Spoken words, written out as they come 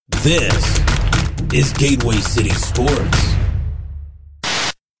This is Gateway City Sports. Right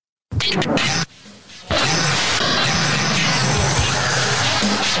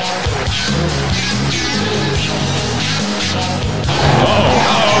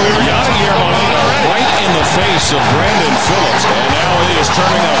in the face of Brandon Phillips, and now he is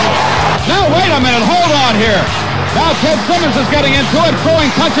turning over. Now, wait a minute, hold on here. Now Ted Simmons is getting into it, throwing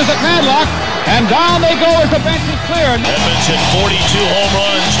punches at Madlock, and down they go as the bench is cleared. Edmonds hit 42 home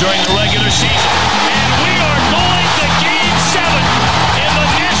runs during the regular season, and we are going to Game 7 in the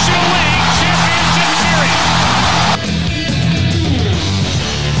National League Championship Series.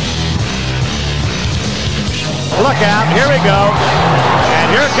 Look out, here we go,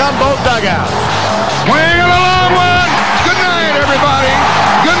 and here come both dugouts. Swing of a long one. Good night, everybody.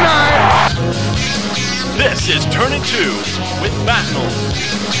 Good night. This is Turning 2 with Battle.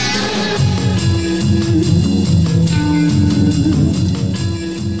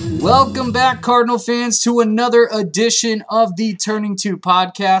 Welcome back, Cardinal fans, to another edition of the Turning 2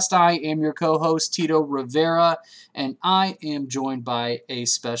 podcast. I am your co-host, Tito Rivera, and I am joined by a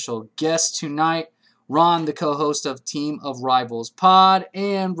special guest tonight, Ron, the co-host of Team of Rivals Pod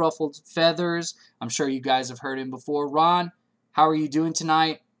and Ruffled Feathers. I'm sure you guys have heard him before. Ron, how are you doing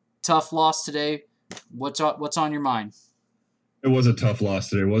tonight? Tough loss today. What's on your mind? It was a tough loss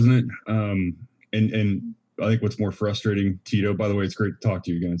today, wasn't it? And I think what's more frustrating, Tito, by the way, it's great to talk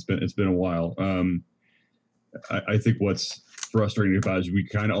to you again. It's been a while. I think what's frustrating about it is we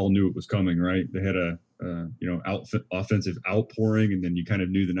kind of all knew it was coming, right? They had a offensive outpouring, and then you kind of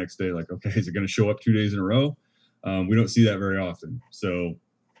knew the next day, like, okay, is it going to show up 2 days in a row? We don't see that very often, so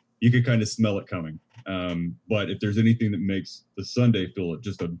you could kind of smell it coming. But if there's anything that makes the Sunday feel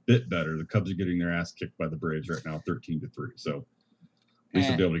just a bit better, the Cubs are getting their ass kicked by the Braves right now, 13-3. So at least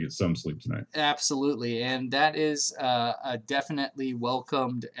they'll be able to get some sleep tonight. Absolutely, and that is a definitely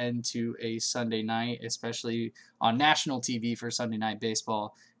welcomed end to a Sunday night, especially on national TV for Sunday Night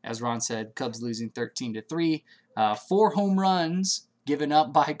Baseball. As Ron said, Cubs losing 13-3, 4 home runs given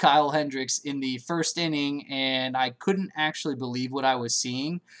up by Kyle Hendricks in the first inning, and I couldn't actually believe what I was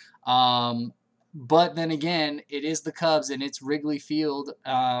seeing. But then again, it is the Cubs, and it's Wrigley Field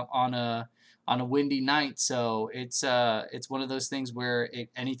on a windy night, so it's one of those things where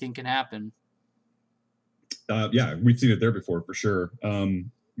anything can happen. Yeah, we've seen it there before for sure.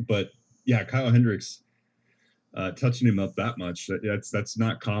 But yeah, Kyle Hendricks touching him up that much, that's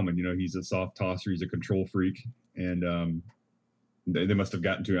not common. You know, he's a soft tosser, he's a control freak, and they must have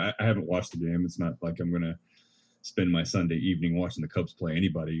gotten to it. I haven't watched the game. It's not like I'm gonna spend my Sunday evening watching the Cubs play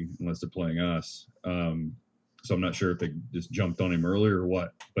anybody unless they're playing us. So I'm not sure if they just jumped on him earlier or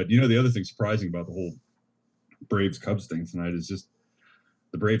what. But, you know, the other thing surprising about the whole Braves-Cubs thing tonight is just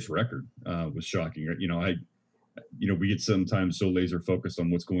the Braves record was shocking. You know, we get sometimes so laser focused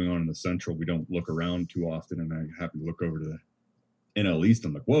on what's going on in the Central, we don't look around too often. And I happen to look over to the NL East.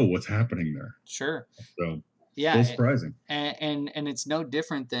 I'm like, whoa, what's happening there? Sure. So, yeah, so surprising. And it's no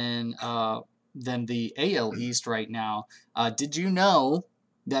different than the AL East right now. Did you know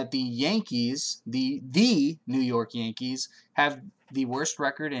that the Yankees, the New York Yankees, have the worst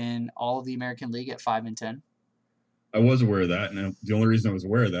record in all of the American League at 5-10? I was aware of that, and the only reason I was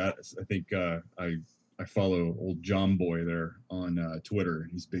aware of that is I think I follow old John Boy there on Twitter.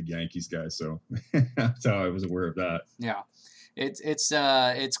 He's a big Yankees guy, so that's how I was aware of that. Yeah.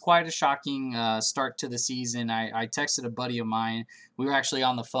 It's quite a shocking start to the season. I texted a buddy of mine. We were actually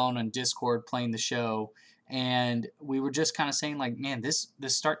on the phone on Discord playing the show, and we were just kind of saying, like, man, this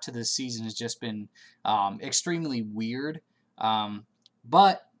start to this season has just been extremely weird.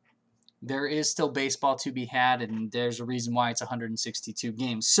 But there is still baseball to be had, and there's a reason why it's 162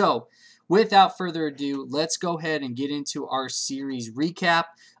 games. So, without further ado, let's go ahead and get into our series recap.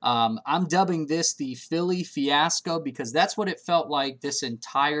 I'm dubbing this the Philly fiasco because that's what it felt like this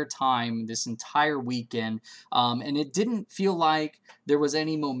entire time, this entire weekend. And it didn't feel like there was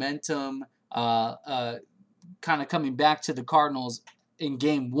any momentum kind of coming back to the Cardinals in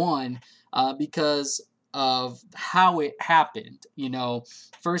game 1 because of how it happened. You know,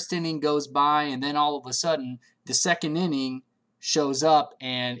 first inning goes by, and then all of a sudden, the second inning shows up,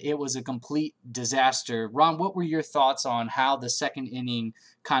 and it was a complete disaster. Ron, what were your thoughts on how the second inning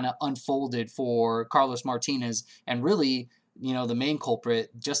kind of unfolded for Carlos Martinez and really, you know, the main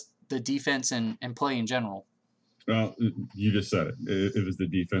culprit, just the defense and play in general? Well, you just said it. It was the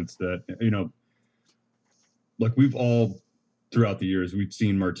defense that, you know, like we've all throughout the years, we've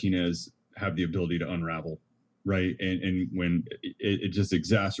seen Martinez have the ability to unravel, right? And when it just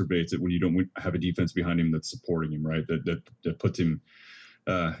exacerbates it when you don't have a defense behind him that's supporting him, right? That puts him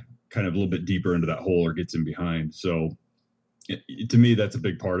kind of a little bit deeper into that hole or gets him behind. So To me, that's a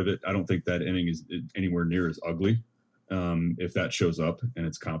big part of it. I don't think that inning is anywhere near as ugly. If that shows up and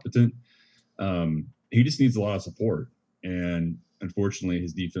it's competent, he just needs a lot of support. And unfortunately,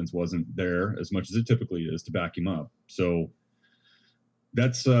 his defense wasn't there as much as it typically is to back him up. So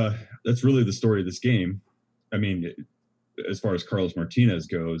that's really the story of this game. I mean, as far as Carlos Martinez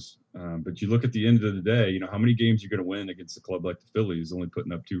goes, but you look at the end of the day, how many games you're going to win against a club like the Phillies, only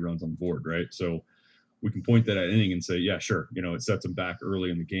putting up 2 runs on the board, right? So we can point that at inning and say, yeah, sure. It sets them back early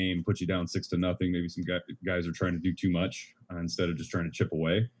in the game, puts you down 6-0. Maybe some guys are trying to do too much instead of just trying to chip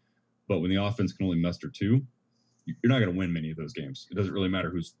away. But when the offense can only muster 2, you're not going to win many of those games. It doesn't really matter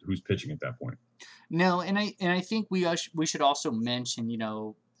who's pitching at that point. No, and I think we should also mention,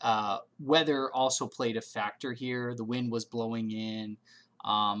 weather also played a factor here. The wind was blowing in.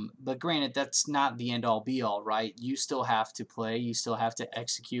 But granted, that's not the end all be all, right? You still have to play, you still have to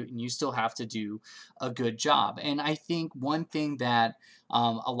execute, and you still have to do a good job. And I think one thing that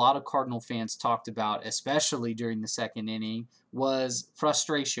a lot of Cardinal fans talked about, especially during the second inning, was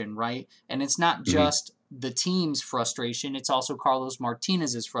frustration, right? And it's not just the team's frustration, it's also Carlos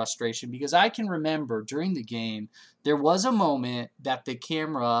Martinez's frustration, because I can remember during the game, there was a moment that the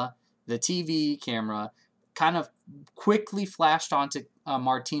TV camera, kind of quickly flashed onto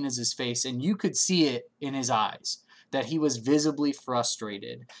Martinez's face, and you could see it in his eyes that he was visibly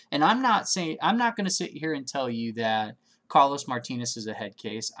frustrated. And I'm not going to sit here and tell you that Carlos Martinez is a head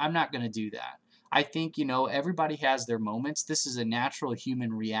case. I'm not going to do that. I think, everybody has their moments. This is a natural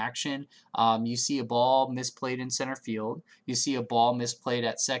human reaction. You see a ball misplayed in center field. You see a ball misplayed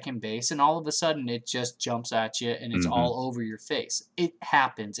at second base, and all of a sudden it just jumps at you and it's all over your face. It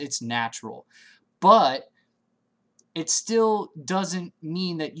happens. It's natural. But it still doesn't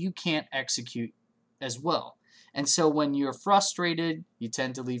mean that you can't execute as well. And so when you're frustrated, you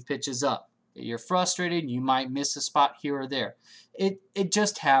tend to leave pitches up. You're frustrated, you might miss a spot here or there. It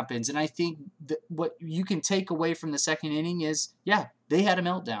just happens. And I think that what you can take away from the second inning is, yeah, they had a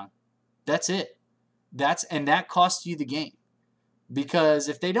meltdown. That's it. That cost you the game. Because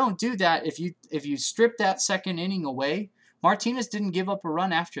if they don't do that, if you strip that second inning away, Martinez didn't give up a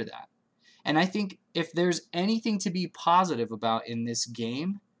run after that. And I think if there's anything to be positive about in this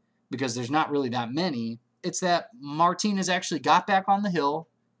game, because there's not really that many, it's that Martinez actually got back on the hill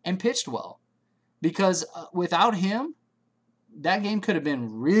and pitched well. Because without him, that game could have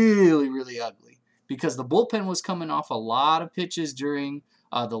been really, really ugly. Because the bullpen was coming off a lot of pitches during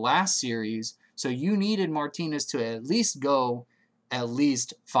the last series. So you needed Martinez to at least go at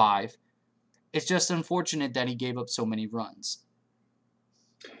least 5. It's just unfortunate that he gave up so many runs.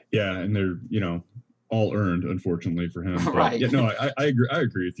 Yeah, and they're, all earned, unfortunately, for him. But, right. Yeah, no, I agree. I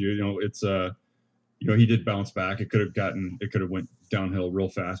agree with you. It's he did bounce back. It could have went downhill real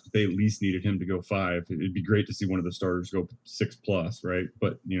fast, but they at least needed him to go 5. It'd be great to see one of the starters go 6+, right?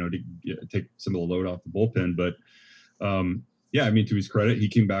 But to take some of the load off the bullpen. But to his credit, he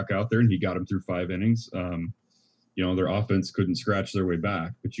came back out there and he got him through 5 innings. Their offense couldn't scratch their way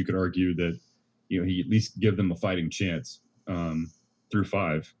back, but you could argue that he at least give them a fighting chance through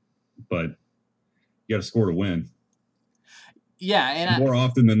 5. But you got to score to win. Yeah, and more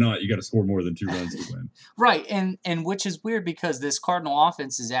often than not, you got to score more than 2 runs to win. Right, and which is weird because this Cardinal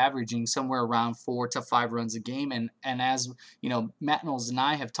offense is averaging somewhere around 4 to 5 runs a game, and as Matt Knowles and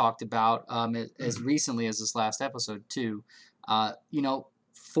I have talked about as recently as this last episode too,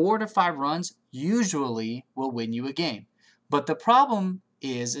 4 to 5 runs usually will win you a game, but the problem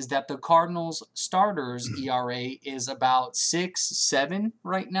is that the Cardinals starters ERA is about 6.7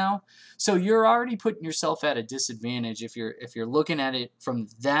 right now. So you're already putting yourself at a disadvantage if you're looking at it from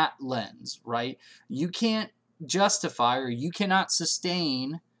that lens, right? You can't justify or you cannot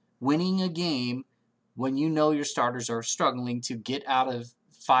sustain winning a game when your starters are struggling to get out of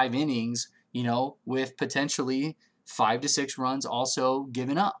 5 innings, with potentially 5 to 6 runs also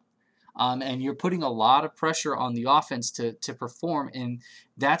given up. And you're putting a lot of pressure on the offense to perform, and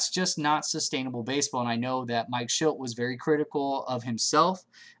that's just not sustainable baseball. And I know that Mike Shildt was very critical of himself,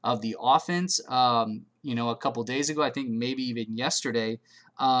 of the offense, a couple days ago, I think maybe even yesterday.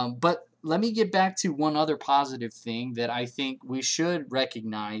 But let me get back to one other positive thing that I think we should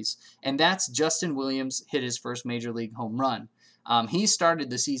recognize, and that's Justin Williams hit his first major league home run. He started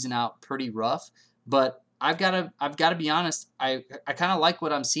the season out pretty rough, but I've got to be honest. I kind of like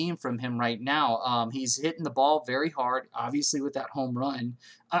what I'm seeing from him right now. He's hitting the ball very hard, obviously with that home run.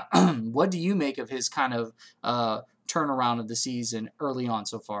 What do you make of his kind of turnaround of the season early on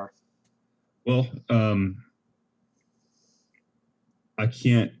so far? Well, I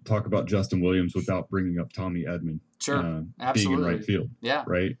can't talk about Justin Williams without bringing up Tommy Edman. Sure, absolutely. Being in right field. Yeah.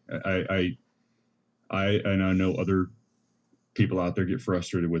 Right. I know other people out there get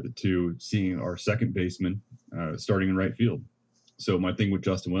frustrated with it too, seeing our second baseman starting in right field. So my thing with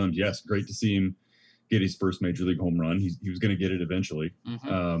Justin Williams, yes, great to see him get his first major league home run. He was going to get it eventually.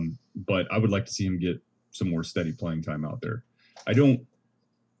 But I would like to see him get some more steady playing time out there. I don't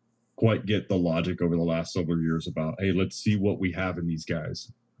quite get the logic over the last several years about, hey, let's see what we have in these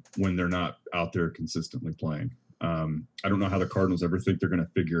guys when they're not out there consistently playing. I don't know how the Cardinals ever think they're going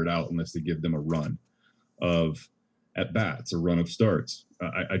to figure it out unless they give them a run of at bats, a run of starts.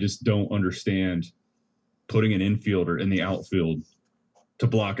 I just don't understand putting an infielder in the outfield to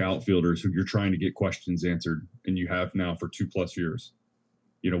block outfielders who you're trying to get questions answered, and you have now for 2+ years.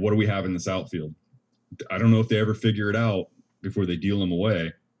 What do we have in this outfield? I don't know if they ever figure it out before they deal them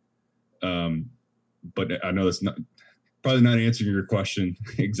away. But I know that's probably not answering your question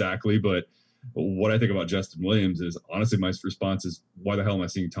exactly, but what I think about Justin Williams is, honestly, my response is, why the hell am I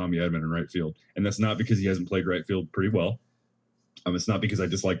seeing Tommy Edman in right field? And that's not because he hasn't played right field pretty well. It's not because I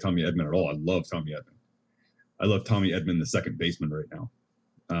dislike Tommy Edman at all. I love Tommy Edman. I love Tommy Edman, the second baseman right now.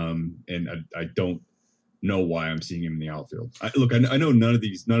 And I don't know why I'm seeing him in the outfield. I know none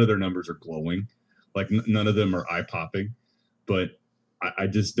of their numbers are glowing. Like none of them are eye popping, but I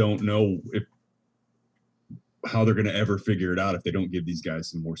just don't know how they're going to ever figure it out if they don't give these guys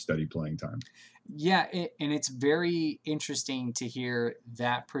some more steady playing time. Yeah, and it's very interesting to hear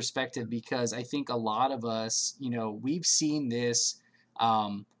that perspective, because I think a lot of us, we've seen this.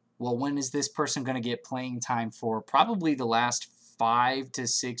 Well, when is this person going to get playing time for? Probably the last 5 to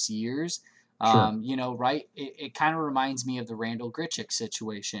 6 years. Sure. Right? It kind of reminds me of the Randall Grichuk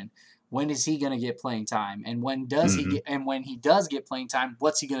situation. When is he going to get playing time? And when does he get? And when he does get playing time,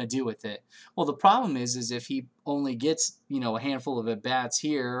 what's he going to do with it? Well, the problem is if he only gets a handful of at bats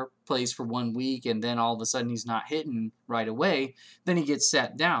here, plays for 1 week, and then all of a sudden he's not hitting right away, then he gets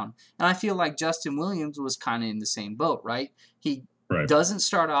sat down. And I feel like Justin Williams was kind of in the same boat, right? He doesn't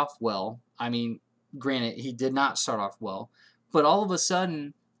start off well. I mean, granted, he did not start off well, but all of a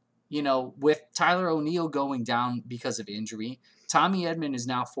sudden, with Tyler O'Neill going down because of injury, Tommy Edman is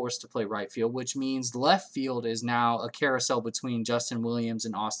now forced to play right field, which means left field is now a carousel between Justin Williams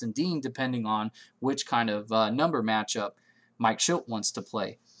and Austin Dean, depending on which kind of number matchup Mike Shildt wants to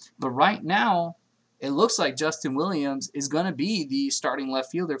play. But right now, it looks like Justin Williams is going to be the starting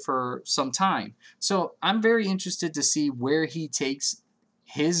left fielder for some time. So I'm very interested to see where he takes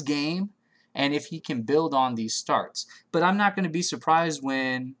his game and if he can build on these starts. But I'm not going to be surprised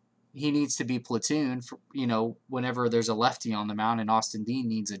when he needs to be platooned, for, whenever there's a lefty on the mound and Austin Dean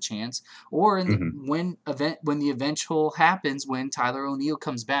needs a chance, or when the eventual happens when Tyler O'Neill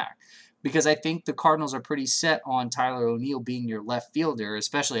comes back, because I think the Cardinals are pretty set on Tyler O'Neill being your left fielder,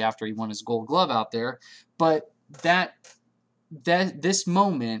 especially after he won his Gold Glove out there. But this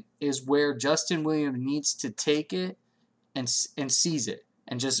moment is where Justin Williams needs to take it and seize it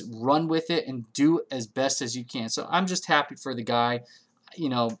and just run with it and do as best as you can. So I'm just happy for the guy.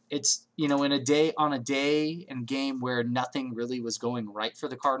 It's, in a day and game where nothing really was going right for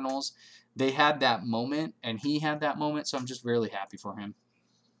the Cardinals, they had that moment and he had that moment. So I'm just really happy for him.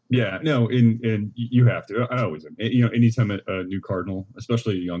 Yeah, no. And you have to, I always am, anytime a new Cardinal,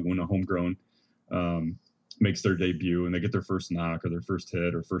 especially a young one, a homegrown, makes their debut and they get their first knock or their first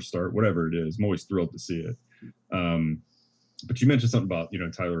hit or first start, whatever it is, I'm always thrilled to see it. But you mentioned something about,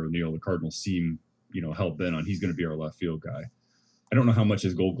 Tyler O'Neill. The Cardinals seem, hell bent on he's going to be our left field guy. I don't know how much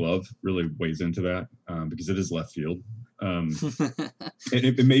his Gold Glove really weighs into that because it is left field. And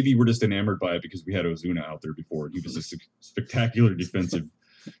maybe we're just enamored by it because we had Ozuna out there before. He was a spectacular defensive,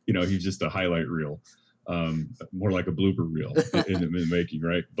 he's just a highlight reel, more like a blooper reel in the making,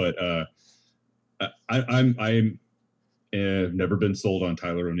 right? But I have never been sold on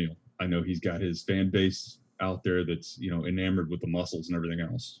Tyler O'Neill. I know he's got his fan base out there that's, enamored with the muscles and everything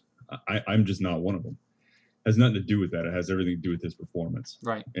else. I'm just not one of them. Has nothing to do with that. It has everything to do with his performance.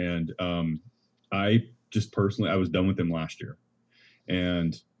 Right. And I just personally, I was done with him last year.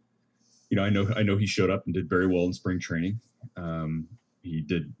 And, I know he showed up and did very well in spring training. He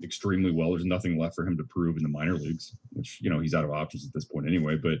did extremely well. There's nothing left for him to prove in the minor leagues, which, he's out of options at this point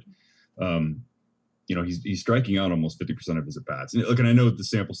anyway. But, he's striking out almost 50% of his at-bats. And look, and I know the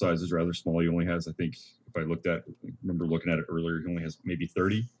sample size is rather small. He only has, I think, if I remember looking at it earlier, he only has maybe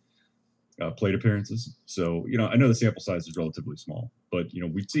 30 plate appearances. So, I know the sample size is relatively small, but,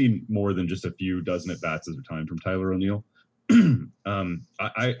 we've seen more than just a few dozen at bats at a time from Tyler O'Neill.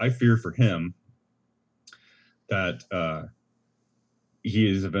 I fear for him that he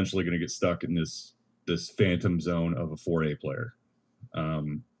is eventually going to get stuck in this phantom zone of a 4A player.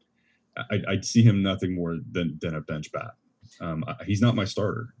 I'd see him nothing more than a bench bat. He's not my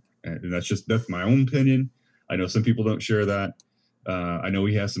starter. And that's my own opinion. I know some people don't share that. I know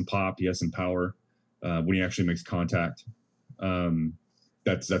he has some pop, he has some power when he actually makes contact.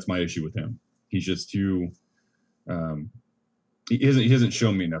 That's my issue with him. He's just too. He hasn't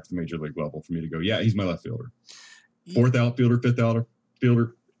shown me enough at the major league level for me to go, yeah, he's my left fielder. Fourth outfielder, fifth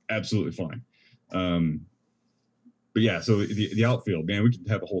outfielder, absolutely fine. But yeah, so the outfield, man, we could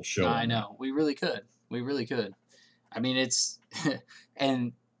have a whole show. I know. We really could. We really could. I mean, it's –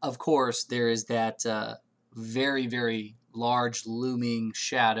 and, of course, there is that very, very large looming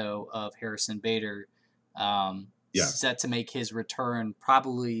shadow of Harrison Bader set to make his return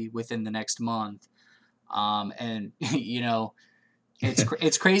probably within the next month. And, you know,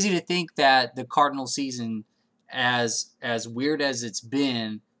 it's crazy to think that the Cardinal season, as weird as it's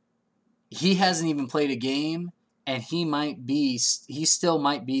been, he hasn't even played a game. And he still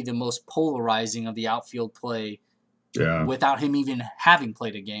might be the most polarizing of the outfield play without him even having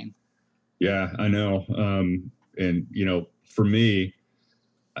played a game. Yeah, I know. And, you know, for me,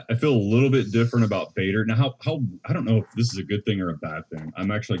 I feel a little bit different about Bader. Now, how I don't know if this is a good thing or a bad thing.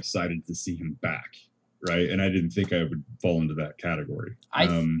 I'm actually excited to see him back, right? And I didn't think I would fall into that category.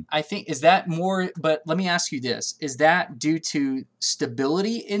 I think, is that more, but let me ask you this. Is that due to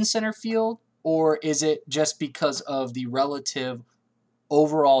stability in center field? Or is it just because of the relative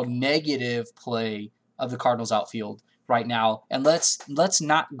overall negative play of the Cardinals outfield right now? And let's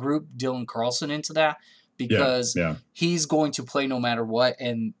not group Dylan Carlson into that because he's going to play no matter what,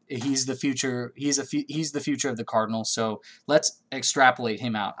 and he's the future. He's the future of the Cardinals. So let's extrapolate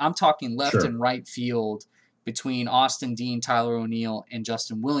him out. I'm talking left and right field between Austin Dean, Tyler O'Neill, and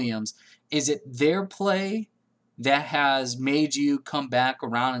Justin Williams. Is it their play that has made you come back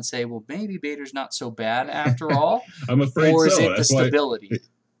around and say, well, maybe Bader's not so bad after all? I'm afraid or so. Is it the stability?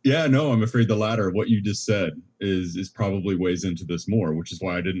 I'm afraid the latter. What you just said is probably weighs into this more, which is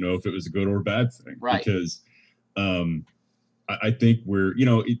why I didn't know if it was a good or bad thing. Right. Because I think we're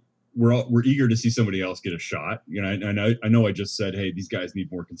eager to see somebody else get a shot. You know, I know I just said, hey, these guys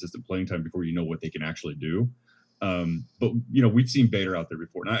need more consistent playing time before you know what they can actually do. But, you know, we've seen Bader out there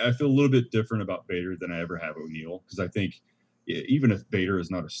before. And I feel a little bit different about Bader than I ever have O'Neill, because I think even if Bader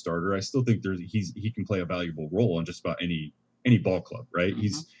is not a starter, I still think he can play a valuable role on just about any ball club, right?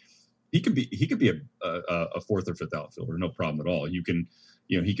 Mm-hmm. He could be a fourth or fifth outfielder, no problem at all. He can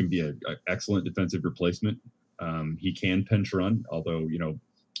be an excellent defensive replacement. He can pinch run, although, you know,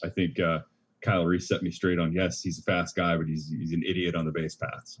 I think Kyle Reese set me straight on, yes, he's a fast guy, but he's an idiot on the base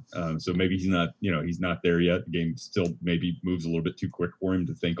paths. So maybe he's not there yet. The game still maybe moves a little bit too quick for him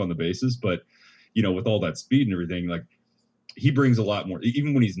to think on the bases. But, you know, with all that speed and everything, like, he brings a lot more.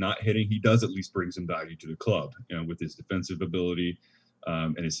 Even when he's not hitting, he does at least bring some value to the club, you know, with his defensive ability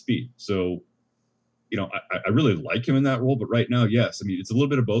and his speed. So, you know, I really like him in that role. But right now, yes, I mean, it's a little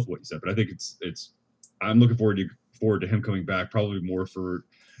bit of both what you said. But I think I'm looking forward to him coming back, probably more for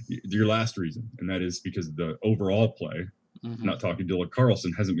your last reason, and that is because of the overall play. Mm-hmm. Not talking Dylan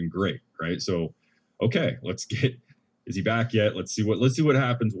Carlson hasn't been great, right? So, okay, is he back yet? Let's see what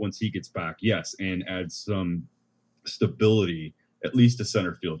happens once he gets back. Yes, and add some stability, at least to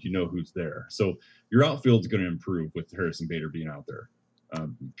center field. You know who's there. So your outfield's going to improve with Harrison Bader being out there.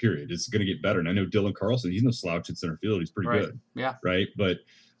 Period. It's going to get better. And I know Dylan Carlson, he's no slouch in center field. He's pretty good. Yeah. Right. But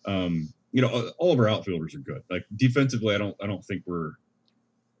you know, all of our outfielders are good. Like defensively, I don't think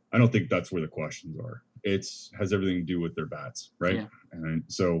that's where the questions are. It's has everything to do with their bats, right? Yeah. And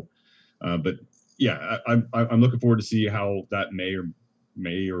so, but yeah, I'm looking forward to see how that may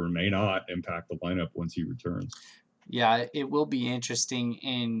or may not impact the lineup once he returns. Yeah, it will be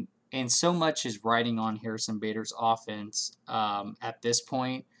interesting, and so much is riding on Harrison Bader's offense at this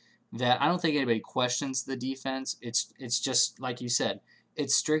point that I don't think anybody questions the defense. It's just like you said,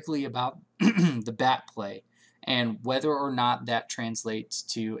 it's strictly about the bat play and whether or not that translates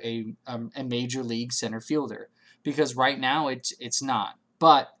to a major league center fielder. Because right now it's not.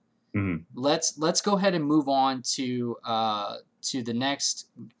 But let's go ahead and move on to the next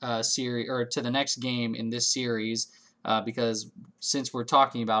series, or to the next game in this series, because since we're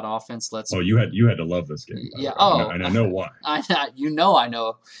talking about offense, let's. Oh, you had to love this game. Yeah. And I know why. I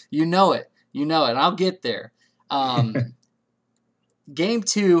know. You know it. I'll get there. Game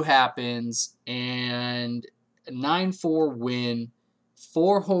 2 happens, and a 9-4 win,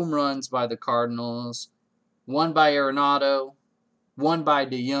 4 home runs by the Cardinals, 1 by Arenado, 1 by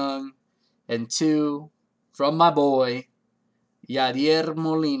DeYoung, and 2 from my boy, Yadier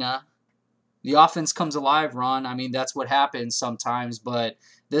Molina. The offense comes alive, Ron. I mean, that's what happens sometimes, but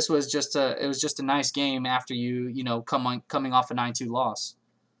this was just a nice game after coming off a 9-2 loss.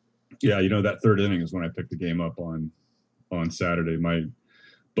 Yeah, that third inning is when I picked the game up on Saturday. My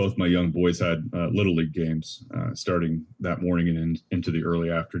both my young boys had Little League games starting that morning and into the early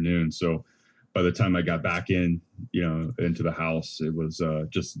afternoon. So by the time I got back in, into the house, it was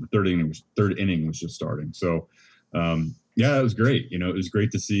just the third inning was just starting. So, yeah, it was great. It was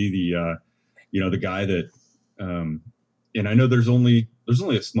great to see the guy that, and I know there's only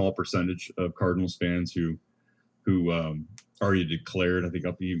a small percentage of Cardinals fans who already declared, I think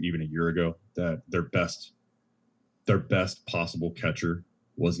up even a year ago, that their best possible catcher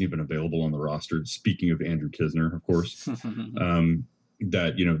wasn't even available on the roster. Speaking of Andrew Kisner, of course,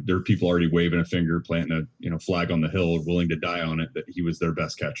 that, there are people already waving a finger, planting a, flag on the hill, willing to die on it, that he was their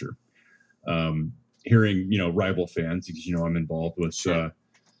best catcher. Hearing, rival fans, because, I'm involved with, some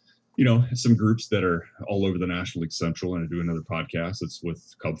groups that are all over the National League Central, and I do another podcast that's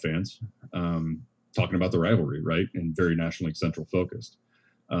with Cub fans, talking about the rivalry, right? And very National League Central focused.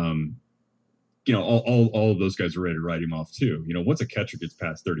 All of those guys are ready to write him off too. Once a catcher gets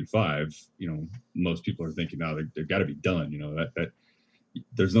past 35, most people are thinking now they've got to be done. That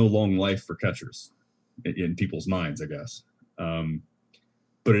there's no long life for catchers in people's minds, I guess.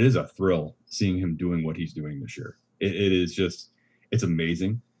 But it is a thrill seeing him doing what he's doing this year. It is just, it's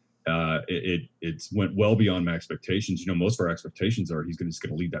amazing. It's went well beyond my expectations. Most of our expectations are he's just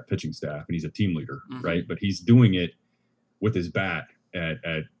going to lead that pitching staff, and he's a team leader, right? But he's doing it with his bat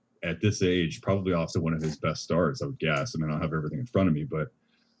at this age, probably also one of his best starts, I would guess. I mean, I don't have everything in front of me, but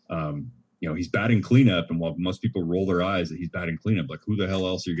he's batting cleanup, and while most people roll their eyes that he's batting cleanup, like, who the hell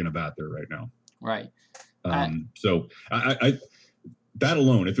else are you going to bat there right now? Right. So I that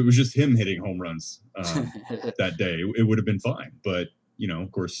alone, if it was just him hitting home runs that day, it would have been fine. But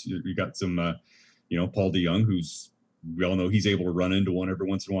of course, you got some, Paul DeJong, who's, we all know he's able to run into one every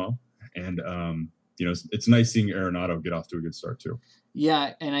once in a while, and it's nice seeing Arenado get off to a good start too.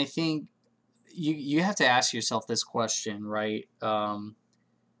 Yeah, and I think you have to ask yourself this question, right?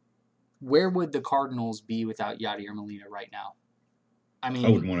 Where would the Cardinals be without Yadier Molina right now? I mean, I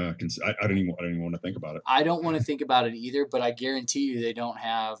wouldn't want to. I don't even want to think about it. I don't want to think about it either, but I guarantee you they don't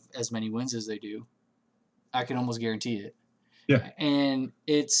have as many wins as they do. I can almost guarantee it. Yeah, and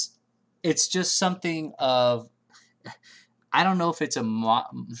it's just something of, I don't know if it's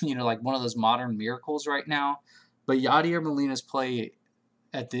like one of those modern miracles right now, but Yadier Molina's play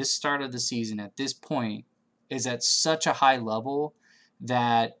at this start of the season, at this point, is at such a high level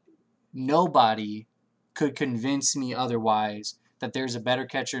that nobody could convince me otherwise that there's a better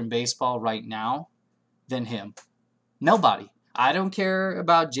catcher in baseball right now than him. Nobody. I don't care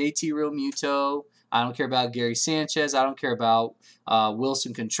about JT Realmuto. I don't care about Gary Sanchez. I don't care about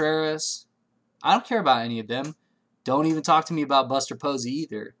Wilson Contreras. I don't care about any of them. Don't even talk to me about Buster Posey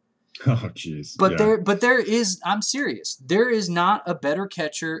either. Oh, jeez. But there is, I'm serious, there is not a better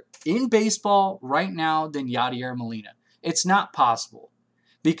catcher in baseball right now than Yadier Molina. It's not possible.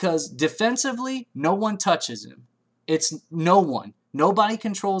 Because defensively, no one touches him. It's no one. Nobody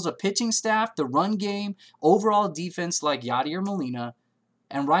controls a pitching staff, the run game, overall defense like Yadier Molina.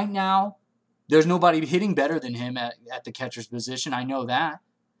 And right now, there's nobody hitting better than him at the catcher's position. I know that.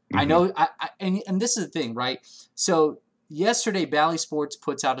 Mm-hmm. I know. And this is the thing, right? So yesterday, Bally Sports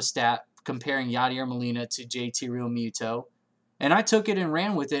puts out a stat comparing Yadier Molina to JT Realmuto. And I took it and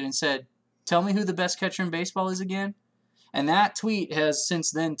ran with it and said, tell me who the best catcher in baseball is again. And that tweet has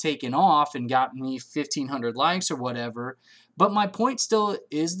since then taken off and gotten me 1,500 likes or whatever. But my point still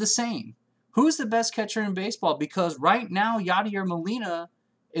is the same. Who's the best catcher in baseball? Because right now, Yadier Molina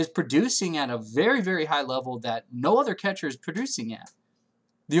is producing at a very, very high level that no other catcher is producing at.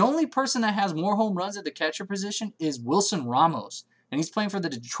 The only person that has more home runs at the catcher position is Wilson Ramos, and he's playing for the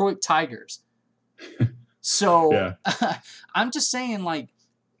Detroit Tigers. So yeah. I'm just saying, like,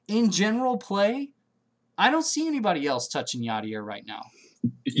 in general play, I don't see anybody else touching Yadier right now.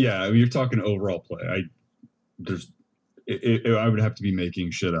 Yeah, I mean, you're talking overall play. I would have to be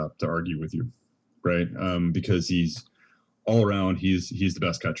making shit up to argue with you, right? Because he's all around, he's the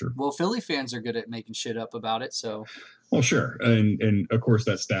best catcher. Well, Philly fans are good at making shit up about it, so. Well, sure, and of course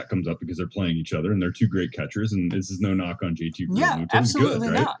that stat comes up because they're playing each other, and they're two great catchers, and this is no knock on JT. Yeah, absolutely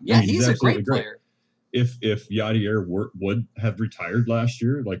good, right? Not. Yeah, I mean, he's a great player. If Yadier would have retired last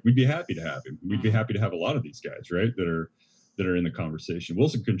year, like, we'd be happy to have him. We'd be happy to have a lot of these guys, right, that are in the conversation.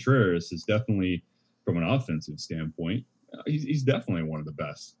 Wilson Contreras is definitely, from an offensive standpoint, he's definitely one of the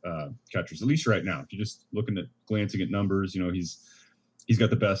best catchers, at least right now. If you're just glancing at numbers, he's got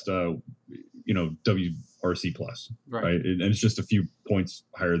the best WRC plus, right? And it's just a few points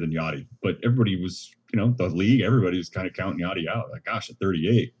higher than Yachty. But everybody was, the league, everybody was kind of counting Yachty out. Like, gosh, at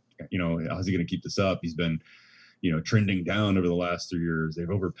 38. How's he going to keep this up? He's been, trending down over the last 3 years. They've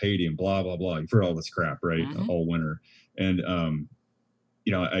overpaid him, blah, blah, blah. You've heard all this crap, right? Mm-hmm. All winter. And,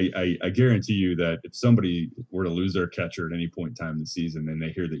 I guarantee you that if somebody were to lose their catcher at any point in time this season and they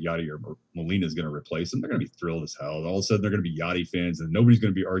hear that Yadier Molina is going to replace him, they're going to be thrilled as hell. All of a sudden, they're going to be Yachty fans, and nobody's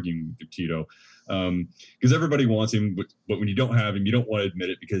going to be arguing with Tito because everybody wants him. But when you don't have him, you don't want to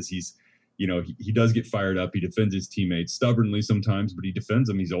admit it because he's, he does get fired up. He defends his teammates stubbornly sometimes, but he defends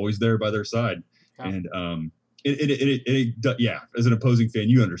them. He's always there by their side. Yeah. And as an opposing fan,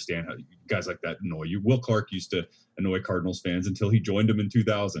 you understand how guys like that annoy you. Will Clark used to annoy Cardinals fans until he joined them in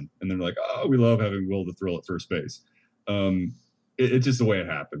 2000. And then they're like, oh, we love having Will the Thrill at first base. It's just the way it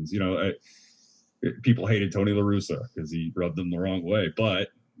happens. People hated Tony La Russa because he rubbed them the wrong way. But,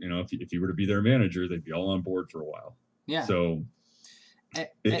 if he were to be their manager, they'd be all on board for a while. Yeah. So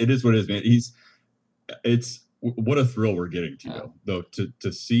it is what it is, man. It's what a thrill we're getting, Tito, though,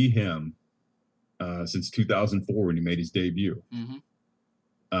 to see him since 2004 when he made his debut.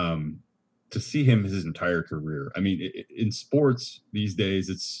 Mm-hmm. To see him his entire career. I mean, in sports these days,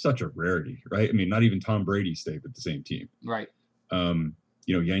 it's such a rarity, right? I mean, not even Tom Brady stayed with the same team. Right.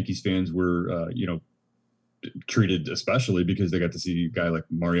 Yankees fans were, treated especially because they got to see a guy like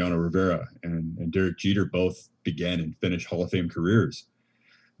Mariano Rivera and Derek Jeter both begin and finish Hall of Fame careers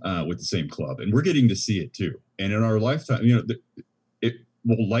with the same club. And we're getting to see it too. And in our lifetime, it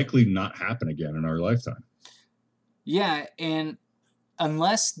will likely not happen again in our lifetime. Yeah, and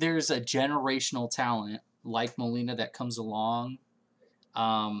unless there's a generational talent like Molina that comes along,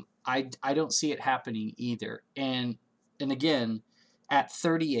 I don't see it happening either. And again, at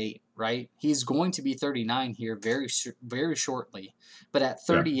 38, right? He's going to be 39 here very very shortly. But at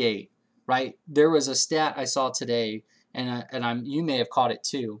 38, right? There was a stat I saw today, and you may have caught it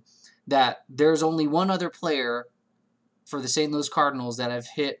too, that there's only one other player for the St. Louis Cardinals that have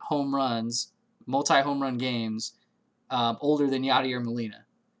hit home runs, multi-home run games, older than Yadier Molina,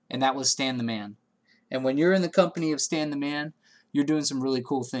 and that was Stan the Man. And when you're in the company of Stan the Man, you're doing some really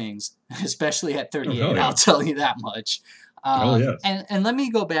cool things, especially at 38. Oh, yeah. I'll tell you that much. Yes. And let me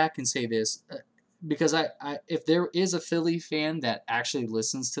go back and say this, because I if there is a Philly fan that actually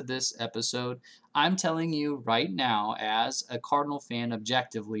listens to this episode, I'm telling you right now, as a Cardinal fan,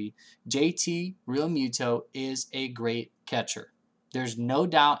 objectively, JT Realmuto is a great catcher. There's no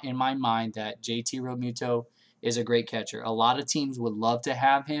doubt in my mind that JT Realmuto is a great catcher. A lot of teams would love to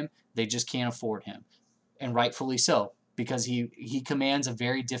have him. They just can't afford him. And rightfully so, because he commands a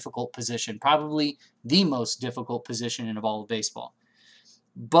very difficult position, probably the most difficult position in all of baseball.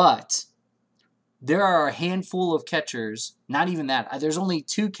 But there are a handful of catchers, not even that. There's only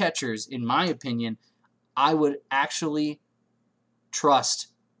two catchers, in my opinion, I would actually trust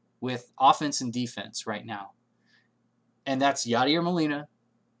with offense and defense right now. And that's Yadier Molina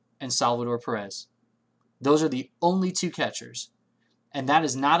and Salvador Perez. Those are the only two catchers. And that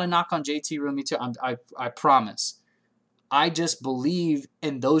is not a knock on JT Realmuto, I promise. I just believe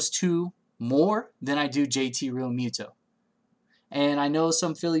in those two more than I do JT Realmuto. And I know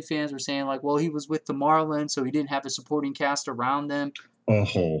some Philly fans were saying, like, well, he was with the Marlins, so he didn't have a supporting cast around them.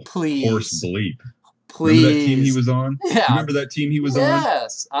 Oh, please. Horse bleep. Please. Remember that team he was on? Yeah. Remember that team he was on?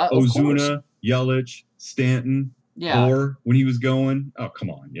 Yes. Ozuna, Yelich, Stanton. Yeah. Or when he was going, oh, come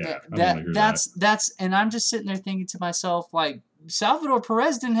on. Yeah. That's, and I'm just sitting there thinking to myself, like, Salvador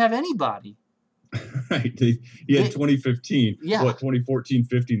Perez didn't have anybody. Right. He had 2015. Yeah. 2014,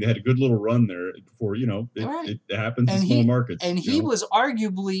 15. They had a good little run there before, it happens in small markets. And he was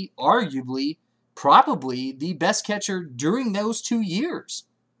arguably, probably the best catcher during those 2 years.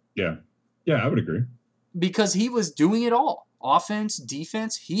 Yeah. Yeah, I would agree. Because he was doing it all. Offense,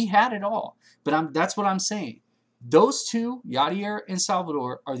 defense, he had it all. But that's what I'm saying. Those two, Yadier and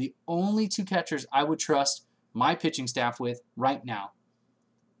Salvador, are the only two catchers I would trust my pitching staff with right now.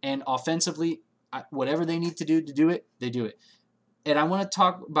 And offensively, whatever they need to do it, they do it. And I want to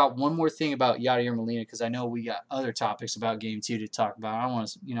talk about one more thing about Yadier Molina, because I know we got other topics about Game 2 to talk about. I want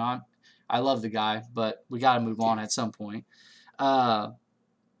to, I love the guy, but we got to move on at some point. The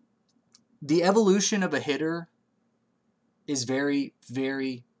evolution of a hitter is very,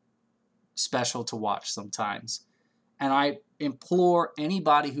 very special to watch sometimes. And I implore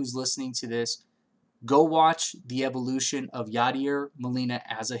anybody who's listening to this, go watch the evolution of Yadier Molina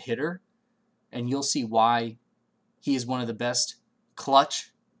as a hitter, and you'll see why he is one of the best clutch,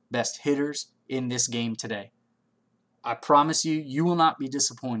 best hitters in this game today. I promise you, you will not be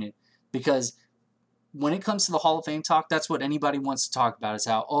disappointed, because when it comes to the Hall of Fame talk, that's what anybody wants to talk about, is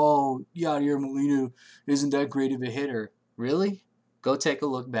how, oh, Yadier Molina isn't that great of a hitter. Really? Go take a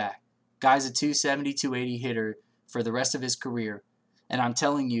look back. Guy's a 270, 280 hitter for the rest of his career. And I'm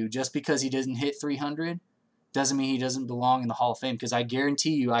telling you, just because he doesn't hit 300 doesn't mean he doesn't belong in the Hall of Fame, because I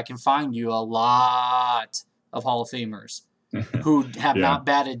guarantee you I can find you a lot of Hall of Famers who have Yeah. not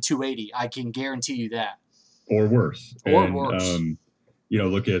batted 280. I can guarantee you that. Or worse. Or worse.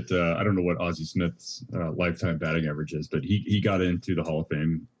 Look at I don't know what Ozzie Smith's lifetime batting average is, but he got into the Hall of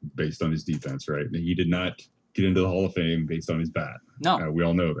Fame based on his defense, right? And he did not get into the Hall of Fame based on his bat. No. We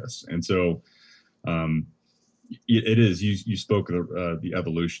all know this, and so it is. You spoke of the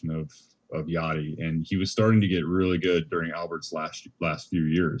evolution of Yachty, and he was starting to get really good during Albert's last few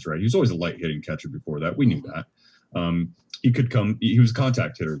years, right? He was always a light hitting catcher before that. We knew that. He was a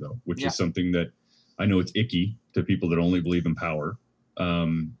contact hitter though, which is something that I know it's icky to people that only believe in power.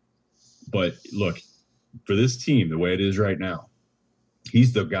 But look, for this team, the way it is right now,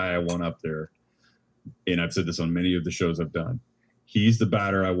 he's the guy I want up there. And I've said this on many of the shows I've done. He's the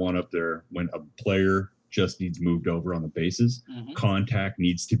batter I want up there when a player just needs moved over on the bases. Mm-hmm. Contact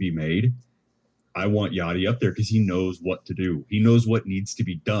needs to be made. I want Yachty up there because he knows what to do. He knows what needs to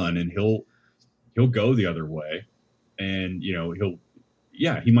be done, and he'll go the other way. And,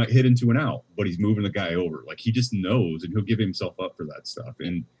 he might hit into an out, but he's moving the guy over. Like, he just knows, and he'll give himself up for that stuff.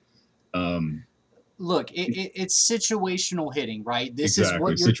 And look, it's situational hitting, right? This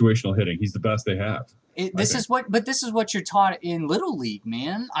exactly. is what situational hitting. He's the best they have. This is what you're taught in Little League,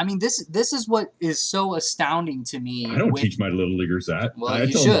 man. I mean, this is what is so astounding to me. I don't teach my little leaguers that. Well, I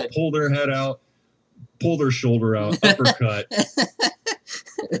you tell them should to pull their head out, pull their shoulder out, uppercut.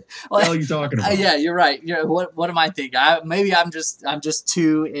 What the hell are you talking about? Yeah, you're right. What am I thinking? Maybe I'm just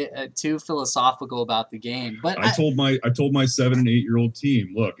too philosophical about the game. But I told my 7 and 8 year old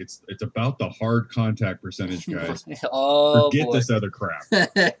team, look, it's about the hard contact percentage, guys. Forget this other crap.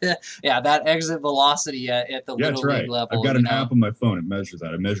 Yeah, that exit velocity at the little league level. I've got an app on my phone. It measures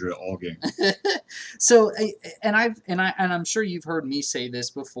that. I measure it all game. So, and I'm sure you've heard me say this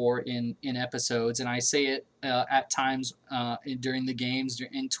before in episodes, and I say it at times during the games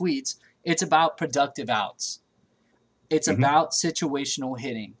in tweets. It's about productive outs. It's about situational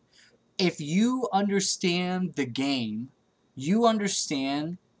hitting. If you understand the game, you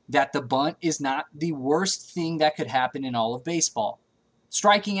understand that the bunt is not the worst thing that could happen in all of baseball.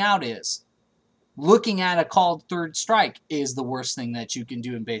 Striking out is. Looking at a called third strike is the worst thing that you can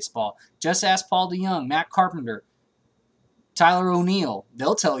do in baseball. Just ask Paul DeYoung, Matt Carpenter, Tyler O'Neill.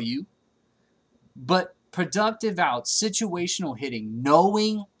 They'll tell you. But productive outs, situational hitting,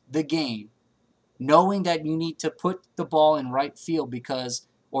 knowing the game, knowing that you need to put the ball in right field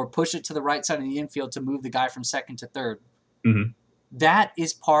or push it to the right side of the infield to move the guy from second to third. Mm-hmm. That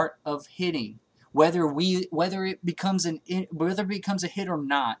is part of hitting. Whether it becomes a hit or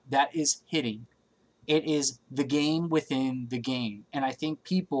not, that is hitting. It is the game within the game. And I think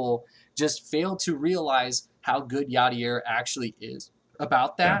people just fail to realize how good Yadier actually is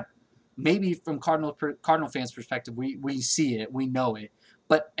about that. Yeah. Maybe from Cardinal fans' perspective, we see it, we know it.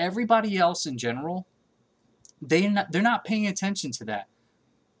 But everybody else in general, they're not paying attention to that.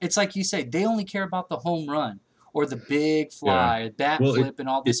 It's like you say, they only care about the home run or the big fly, bat flip, and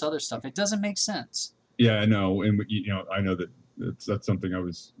all this other stuff. It doesn't make sense. Yeah, I know. And, I know that that's something I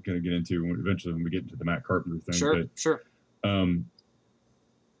was going to get into eventually when we get into the Matt Carpenter thing. Sure. I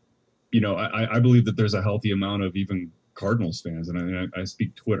believe that there's a healthy amount of even Cardinals fans, and I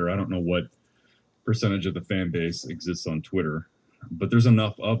speak Twitter. I don't know what percentage of the fan base exists on Twitter, but there's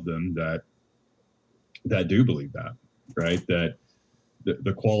enough of them that do believe that, right? That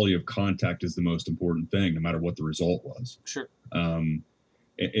the quality of contact is the most important thing, no matter what the result was. Sure.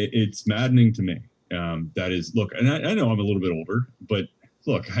 It's maddening to me. That is, look, and I know I'm a little bit older, but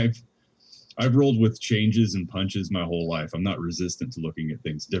look, I've rolled with changes and punches my whole life. I'm not resistant to looking at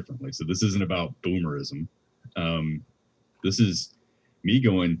things differently. So this isn't about boomerism. This is me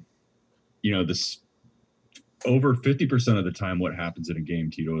going, this over 50% of the time, what happens in a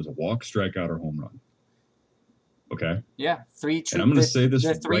game, Tito, is a walk, strikeout, or home run. Okay. Yeah, three true. And I'm going to say this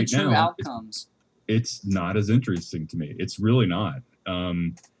right now. Three true outcomes. It's not as interesting to me. It's really not.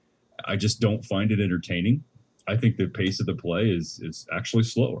 I just don't find it entertaining. I think the pace of the play is actually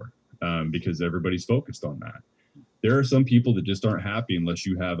slower because everybody's focused on that. There are some people that just aren't happy unless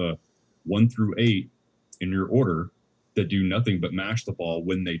you have a 1 through 8 in your order that do nothing but mash the ball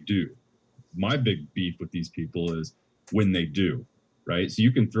when they do. My big beef with these people is when they do, right? So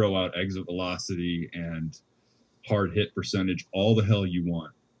you can throw out exit velocity and hard hit percentage all the hell you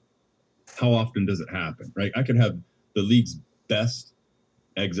want. How often does it happen, right? I could have the league's best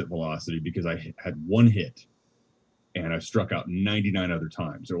exit velocity because I had one hit and I struck out 99 other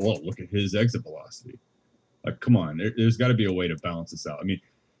times. Or, well, look at his exit velocity. Like, come on, there's got to be a way to balance this out. I mean,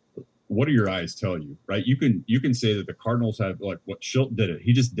 what do your eyes tell you, right? You can say that the Cardinals have, like, what Schilt did it.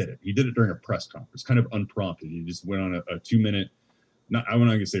 He just did it. He did it during a press conference, kind of unprompted. He just went on a 2-minute I'm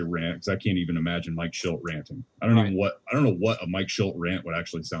not gonna say rant because I can't even imagine Mike Schilt ranting. I don't know what a Mike Schilt rant would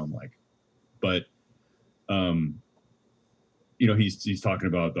actually sound like, but he's talking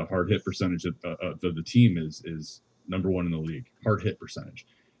about the hard hit percentage of the team is number 1 in the league, hard hit percentage,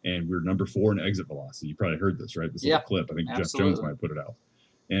 and we're number 4 in exit velocity. You probably heard this, right? This is a clip. I think Jeff Jones might have put it out,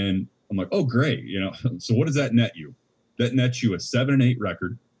 and I'm like, oh great, So what does that net you? That nets you a 7-8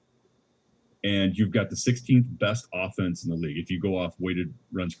 record. And you've got the 16th best offense in the league if you go off weighted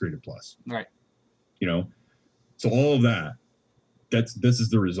runs created plus. Right. So all of that, this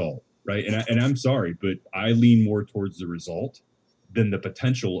is the result, right? And I'm sorry, but I lean more towards the result than the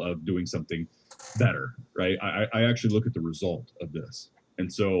potential of doing something better, right? I actually look at the result of this.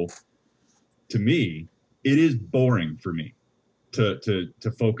 And so to me, it is boring for me to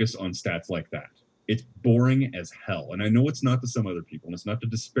focus on stats like that. It's boring as hell. And I know it's not to some other people, and it's not to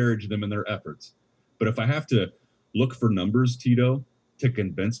disparage them in their efforts. But if I have to look for numbers, Tito, to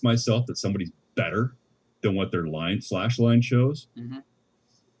convince myself that somebody's better than what their line shows,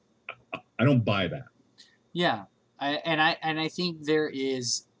 I don't buy that. Yeah. I think there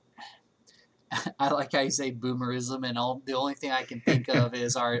is, I like how you say boomerism, and the only thing I can think of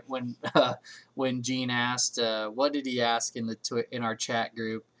is when Gene asked, what did he ask in our chat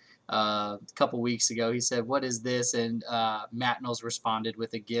group? A couple weeks ago, he said, "What is this?" And Matt Knowles responded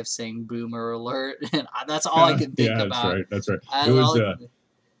with a GIF saying "Boomer alert," and that's all I can think about. That's right. It was.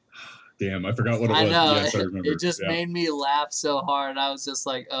 Damn, I forgot what it was. I know. Yes, I remember. It just made me laugh so hard. I was just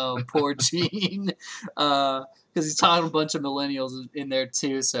like, "Oh, poor Gene," because he's talking a bunch of millennials in there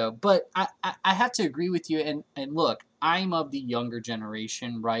too. So, but I have to agree with you. And look, I'm of the younger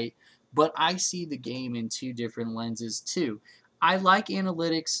generation, right? But I see the game in 2 different lenses too. I like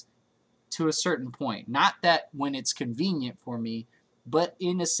analytics to a certain point. Not that when it's convenient for me, but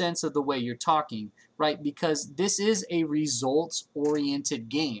in a sense of the way you're talking, right? Because this is a results-oriented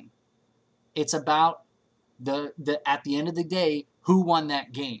game. It's about at the end of the day, who won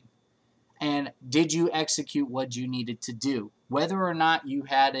that game? And did you execute what you needed to do? Whether or not you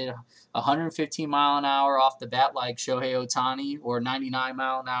had a 115 mile an hour off the bat like Shohei Ohtani or 99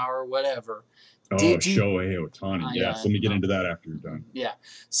 mile an hour or whatever. Shohei Ohtani. Yes, let me get into that after you're done. Yeah.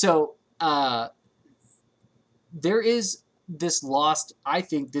 So there is this lost, I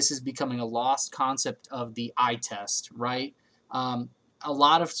think this is becoming a lost concept of the eye test, right? A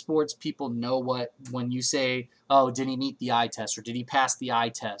lot of sports people know when you say, oh, did he meet the eye test or did he pass the eye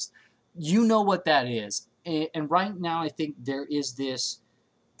test? You know what that is. And right now I think there is this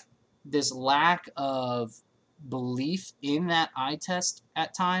lack of belief in that eye test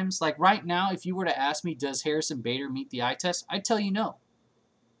at times. Like right now, if you were to ask me, does Harrison Bader meet the eye test? I'd tell you no.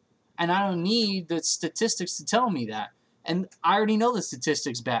 And I don't need the statistics to tell me that. And I already know the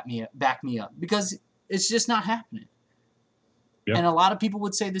statistics back me up because it's just not happening. Yep. And a lot of people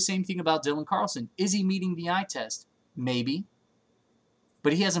would say the same thing about Dylan Carlson. Is he meeting the eye test? Maybe.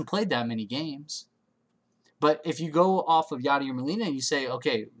 But he hasn't played that many games. But if you go off of Yadier Molina and you say,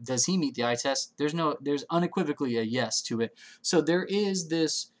 okay, does he meet the eye test? There's unequivocally a yes to it. So there is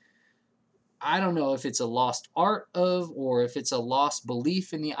this, I don't know if it's a lost art of, or if it's a lost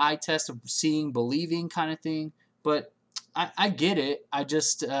belief in the eye test of seeing, believing kind of thing. But I get it. I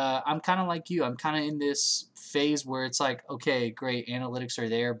just, I'm kind of like you. I'm kind of in this phase where it's like, okay, great, analytics are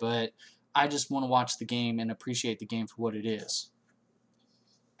there, but I just want to watch the game and appreciate the game for what it is.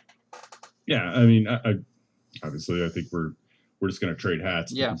 Yeah, I mean, obviously, I think we're just going to trade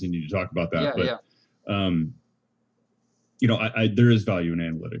hats to continue to talk about that. But there is value in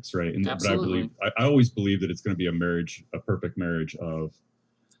analytics, right? And Absolutely. But I always believe that it's going to be a perfect marriage of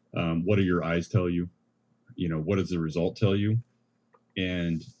what do your eyes tell you, what does the result tell you,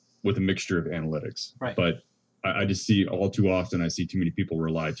 and with a mixture of analytics. Right. But I just see all too often, I see too many people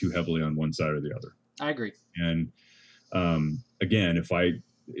rely too heavily on one side or the other. I agree. And again,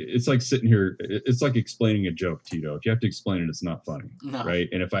 it's like sitting here, it's like explaining a joke, Tito. If you have to explain it, it's not funny, right?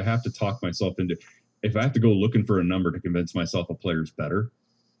 And if I have to talk myself if I have to go looking for a number to convince myself a player's better,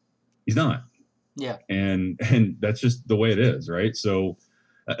 he's not. Yeah. And that's just the way it is, right? So,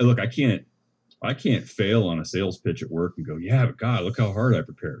 look, I can't fail on a sales pitch at work and go, yeah, but God, look how hard I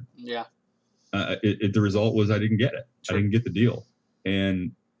prepared. Yeah. The result was I didn't get it. Sure. I didn't get the deal.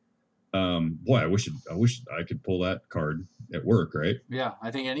 And boy, I wish I could pull that card at work, right? Yeah,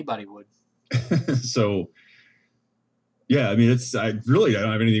 I think anybody would. So, yeah, I mean, I don't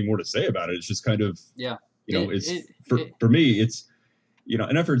have anything more to say about it. It's just kind of, for me, it's,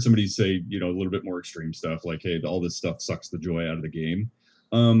 and I've heard somebody say, a little bit more extreme stuff like, hey, all this stuff sucks the joy out of the game.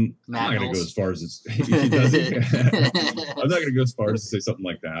 I'm not going to go as far as he doesn't. I'm not going to go as far as to say something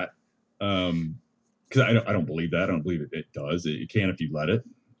like that. because I don't believe that. I don't believe it does. It can if you let it.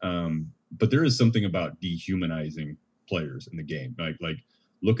 But there is something about dehumanizing players in the game, like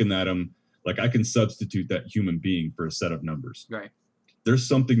looking at them like I can substitute that human being for a set of numbers. Right. There's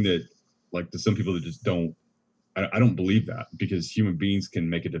something that, like, to some people that just don't. I don't believe that, because human beings can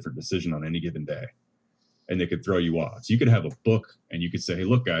make a different decision on any given day, and they could throw you off. So you could have a book and you could say, hey,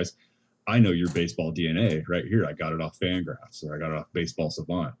 look, guys, I know your baseball DNA right here. I got it off Fangraphs, or I got it off Baseball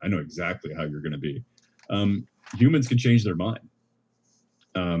Savant. I know exactly how you're going to be. Humans can change their mind.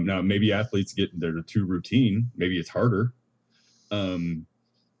 Now, maybe athletes get they're too routine. Maybe it's harder.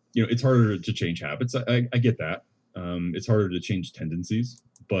 It's harder to change habits. I get that. It's harder to change tendencies,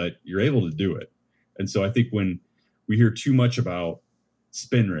 but you're able to do it. And so I think when we hear too much about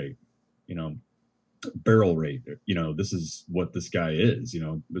spin rate, barrel rate, this is what this guy is,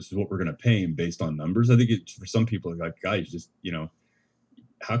 this is what we're going to pay him based on numbers. I think for some people, like, guys, just,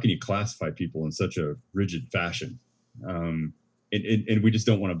 how can you classify people in such a rigid fashion? And we just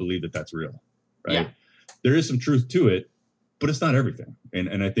don't want to believe that that's real, right? Yeah. There is some truth to it, but it's not everything.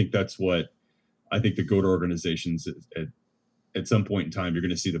 And I think that's what I think the GOAT organizations at some point in time, you're going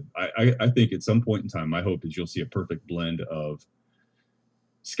to see I think at some point in time, my hope is you'll see a perfect blend of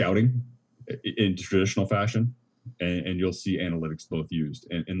scouting in traditional fashion, and you'll see analytics both used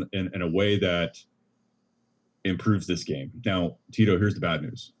in a way that improves this game. Now, Tito, here's the bad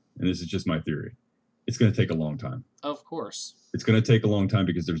news, and this is just my theory. It's going to take a long time. Of course. It's going to take a long time,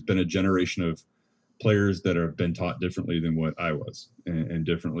 because there's been a generation of players that have been taught differently than what I was, and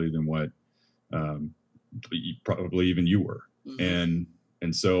differently than what probably even you were. Mm-hmm.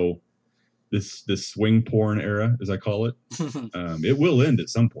 And so this swing porn era, as I call it, it will end at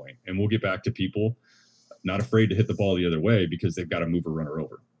some point, and we'll get back to people not afraid to hit the ball the other way because they've got to move a runner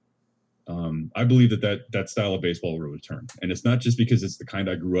over. I believe that style of baseball will return, and it's not just because it's the kind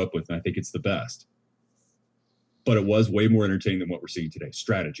I grew up with and I think it's the best, but it was way more entertaining than what we're seeing today.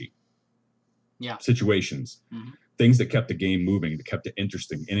 Strategy, situations, things that kept the game moving, that kept it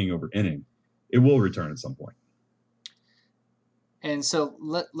interesting, inning over inning. It will return at some point. And so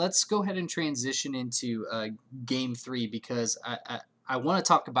let's go ahead and transition into Game 3, because I want to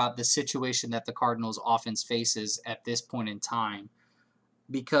talk about the situation that the Cardinals offense faces at this point in time.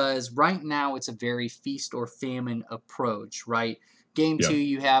 Because right now it's a very feast or famine approach, right? Game 2,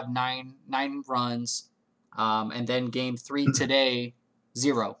 you have nine runs, and then Game 3 today,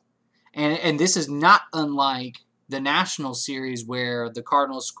 0. And this is not unlike the National Series where the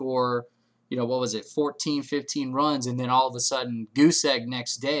Cardinals score, 14, 15 runs, and then all of a sudden goose egg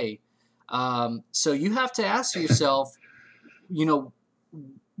next day. So you have to ask yourself,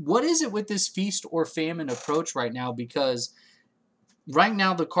 what is it with this feast or famine approach right now? Because right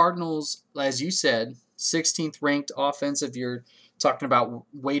now the Cardinals, as you said, 16th ranked offense, if you're talking about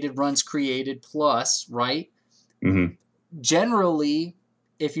weighted runs created plus, right? Mm-hmm. Generally,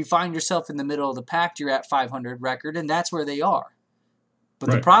 if you find yourself in the middle of the pack, you're at 500 record, and that's where they are. But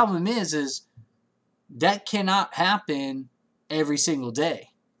the problem is that cannot happen every single day.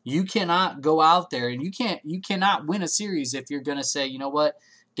 You cannot go out there and you cannot win a series if you're going to say, you know what,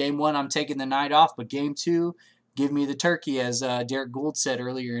 Game 1, I'm taking the night off, but Game 2, give me the turkey, as Derek Gould said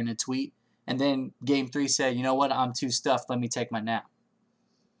earlier in a tweet. And then Game 3 say, you know what, I'm too stuffed, let me take my nap.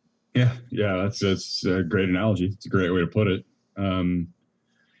 Yeah, that's a great analogy. It's a great way to put it.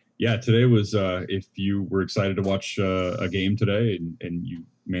 Today was, if you were excited to watch a game today and you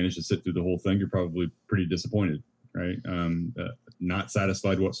managed to sit through the whole thing, you're probably pretty disappointed, right? Not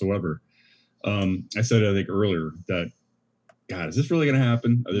satisfied whatsoever. I said, I think earlier that, God, is this really going to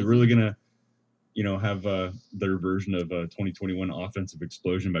happen? Are they really going to, have their version of a 2021 offensive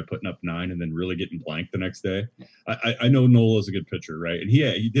explosion by putting up 9 and then really getting blanked the next day? I know Nola's a good pitcher, right? And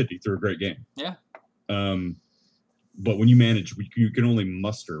he threw a great game. Yeah. But when you manage, you can only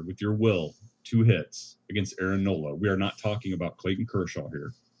muster with your will 2 hits against Aaron Nola. We are not talking about Clayton Kershaw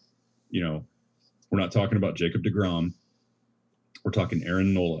here. We're not talking about Jacob deGrom. We're talking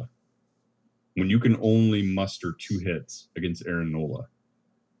Aaron Nola. When you can only muster 2 hits against Aaron Nola,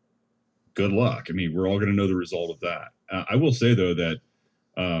 good luck. I mean, we're all going to know the result of that. I will say, though, that,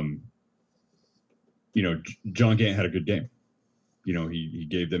 John Gant had a good game. He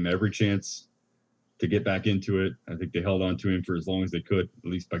gave them every chance to get back into it. I think they held on to him for as long as they could, at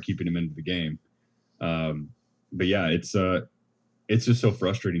least by keeping him into the game. But yeah, it's just so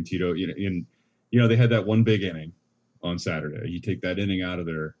frustrating, Tito. They had that one big inning on Saturday. You take that inning out of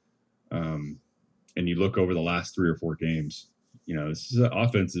there, and you look over the last 3 or 4 games. This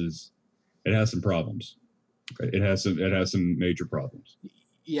offense it has some problems. Right? It has some major problems.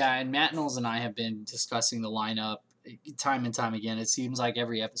 Yeah, and Matt Knowles and I have been discussing the lineup time and time again. It seems like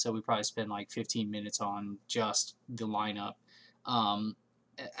every episode we probably spend like 15 minutes on just the lineup.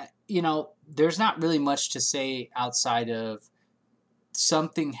 There's not really much to say outside of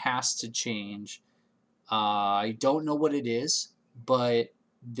something has to change. I don't know what it is, but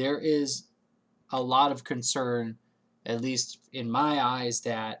there is a lot of concern, at least in my eyes,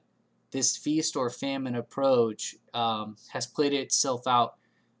 that this feast or famine approach has played itself out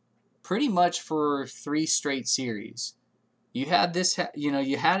pretty much for 3 straight series. You had this,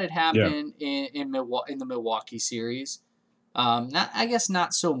 you had it happen in the Milwaukee series.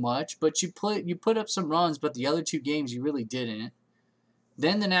 Not so much, but you put up some runs, but the other 2 games you really didn't.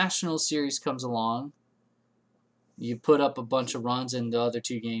 Then the National Series comes along. You put up a bunch of runs, and the other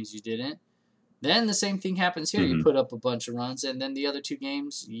 2 games you didn't. Then the same thing happens here. You put up a bunch of runs, and then the other 2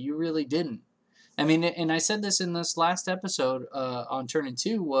 games you really didn't. I mean, and I said this in this last episode on Turning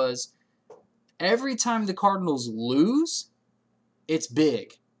 2 was every time the Cardinals lose, it's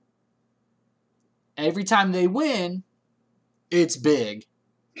big. Every time they win, it's big.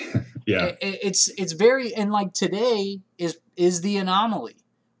 Yeah. It's very, and like today is the anomaly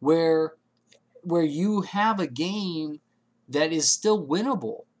where you have a game that is still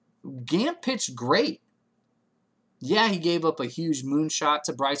winnable. Gant pitched great. Yeah, he gave up a huge moonshot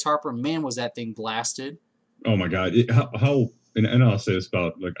to Bryce Harper. Man, was that thing blasted. Oh my God. And I'll say this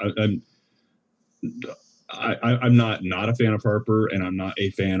about, like, I'm not a fan of Harper, and I'm not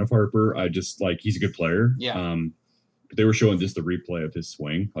a fan of Harper. I just, like, he's a good player. Yeah. They were showing just the replay of his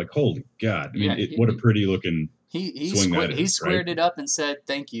swing. Like, holy God. I mean, what a pretty looking swing that is. He squared it up and said,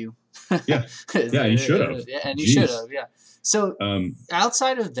 thank you. Yeah. Yeah, he should have. And he should have, yeah. So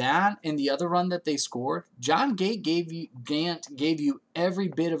outside of that and the other run that they scored, John Gant gave you every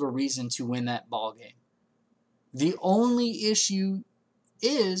bit of a reason to win that ball game. The only issue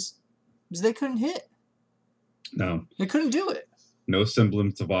is they couldn't hit. No. They couldn't do it. No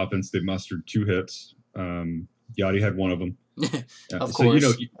semblance of offense. They mustered 2 hits. Yachty had one of them. Of course.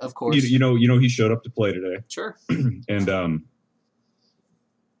 Of course. He showed up to play today. Sure. And I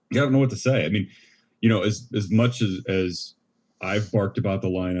don't know what to say. I mean, as much as I've barked about the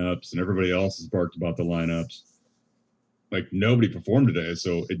lineups and everybody else has barked about the lineups, like, nobody performed today.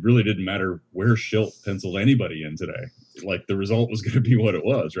 So it really didn't matter where Schilt penciled anybody in today. Like, the result was going to be what it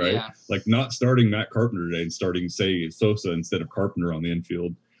was, right? Yeah. Like, not starting Matt Carpenter today and starting, say, Sosa instead of Carpenter on the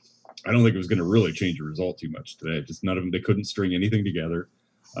infield, I don't think it was going to really change the result too much today. Just none of them, they couldn't string anything together.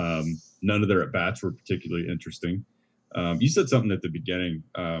 None of their at-bats were particularly interesting. You said something at the beginning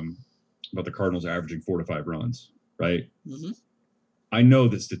about the Cardinals averaging 4 to 5 runs, right? Mm-hmm. I know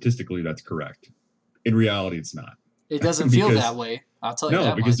that statistically that's correct. In reality, it's not. It doesn't feel that way. I'll tell you that.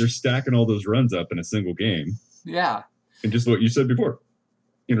 No, because they're stacking all those runs up in a single game. Yeah. And just what you said before,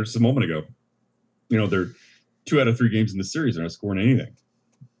 just a moment ago, they're 2 out of 3 games in the series are not scoring anything.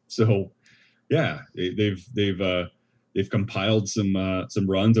 So, yeah, they've compiled some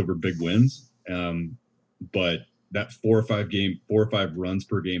runs over big wins, but that 4 or 5 runs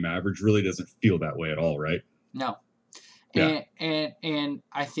per game average really doesn't feel that way at all, right? No. Yeah. And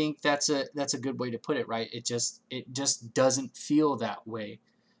I think that's a good way to put it, right? It just doesn't feel that way.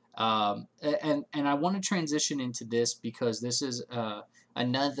 And I want to transition into this because this is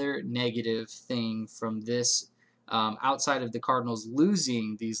another negative thing from this. Outside of the Cardinals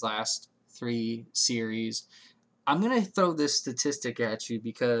losing these last 3 series, I'm going to throw this statistic at you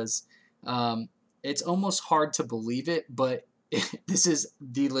because it's almost hard to believe it, but this is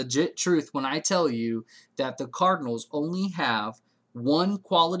the legit truth when I tell you that the Cardinals only have 1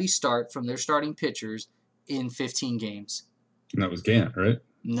 quality start from their starting pitchers in 15 games. And that was Gant, right?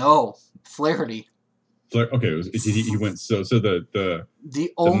 No, Flaherty. Okay, he went so the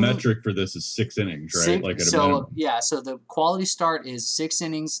metric for this is 6 innings, right? So the quality start is 6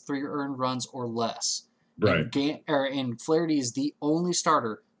 innings, 3 earned runs or less. Right. And Flaherty is the only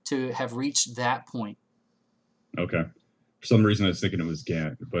starter to have reached that point. Okay. For some reason I was thinking it was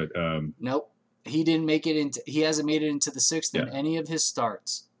Gant, but nope. He didn't make it he hasn't made it into the 6th in any of his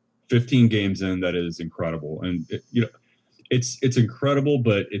starts. 15 games in, that is incredible. And it's incredible,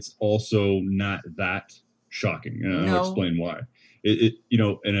 but it's also not that shocking. And I'll explain why.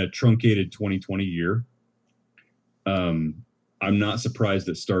 In a truncated 2020 year, I'm not surprised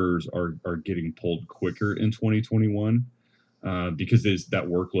that starters are getting pulled quicker in 2021 because that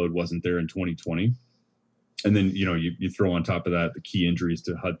workload wasn't there in 2020. And then, you throw on top of that the key injuries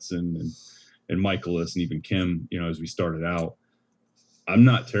to Hudson and Michaelis and even Kim, as we started out. I'm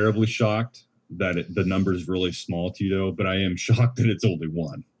not terribly shocked that the number is really small, Tito, but I am shocked that it's only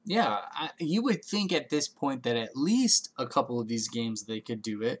 1. Yeah, you would think at this point that at least a couple of these games they could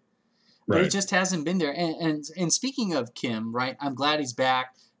do it. But Right. it just hasn't been there. And speaking of Kim, right, I'm glad he's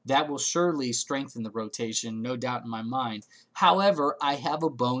back. That will surely strengthen the rotation, no doubt in my mind. However, I have a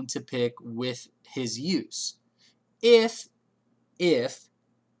bone to pick with his use. If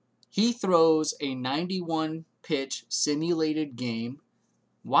he throws a 91-pitch simulated game,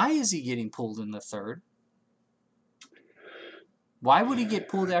 why is he getting pulled in the third? Why would he get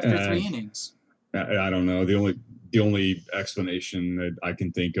pulled after 3 innings? I don't know. The only explanation that I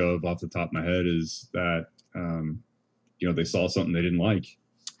can think of off the top of my head is that they saw something they didn't like.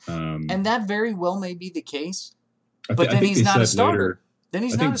 And that very well may be the case. I But then think he's they not a said starter. later- Then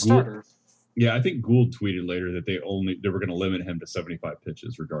he's I not think a starter. Yeah, I think Gould tweeted later that they were going to limit him to 75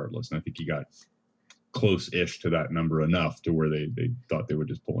 pitches regardless, and I think he got close-ish to that number enough to where they thought they would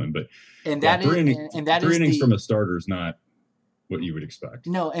just pull him. But And yeah, that is three innings the from a starter is not what you would expect.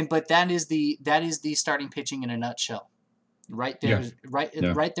 no, but that is the starting pitching in a nutshell, right there,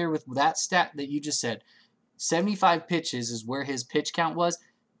 Yeah. right there with that stat that you just said. 75 pitches is where his pitch count was.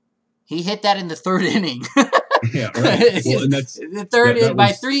 He hit that in the 3rd inning. Yeah, right. Well, and that's The third that by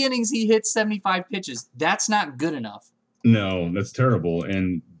was- 3 innings he hit 75 pitches. That's not good enough. no, that's terrible.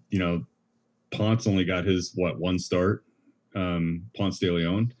 And Ponce only got his one start. Ponce de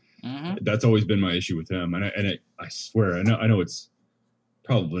Leon. Hmm. That's always been my issue with him. And I swear, I know it's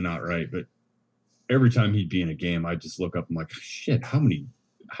probably not right, but every time he'd be in a game, I just look up. I'm like, shit, how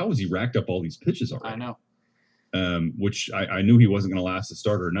has he racked up all these pitches already? I know. Which I knew he wasn't going to last as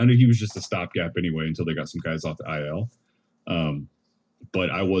starter, and I knew he was just a stopgap anyway until they got some guys off the IL.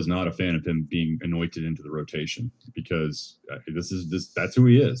 But I was not a fan of him being anointed into the rotation because that's who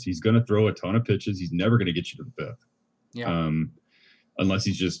he is. He's going to throw a ton of pitches. He's never going to get you to the 5th. Yeah. Unless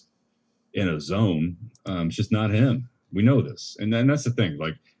he's just in a zone. It's just not him. We know this. And then that's the thing.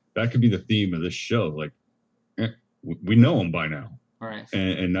 Like, that could be the theme of this show. Like, we know him by now. Right.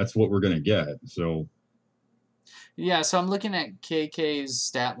 And that's what we're going to get. So, Yeah, so I'm looking at KK's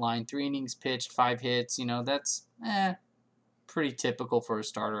stat line: 3 innings pitched, 5 hits. That's pretty typical for a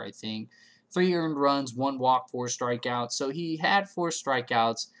starter, I think. 3 earned runs, 1 walk, 4 strikeouts. So he had 4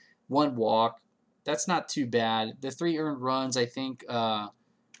 strikeouts, 1 walk. That's not too bad. The 3 earned runs, I think. I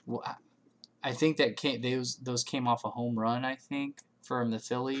think that those came off a home run, I think, from the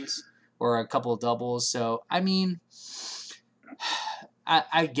Phillies, or a couple of doubles. So I mean,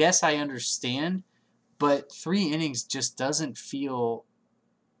 I guess I understand. But 3 innings just doesn't feel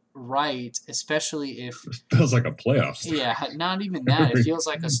right, especially if... it feels like a playoff start. Yeah, not even that. It feels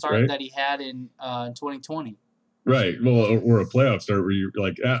like a start Right? that he had in 2020. Right. Well, or a playoff start where you're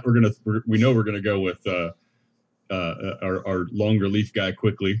like, we know we're gonna go with our long relief guy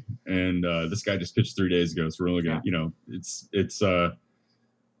quickly, and this guy just pitched 3 days ago, so we're only gonna, it's I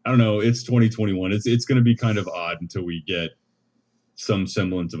don't know, it's 2021. It's gonna be kind of odd until we get some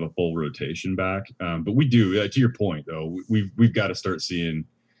semblance of a full rotation back. But we do, to your point though, we've got to start seeing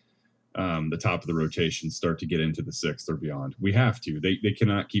the top of the rotation start to get into the 6th or beyond. We have to. They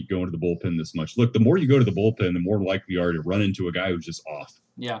cannot keep going to the bullpen this much. Look, the more you go to the bullpen, the more likely you are to run into a guy who's just off.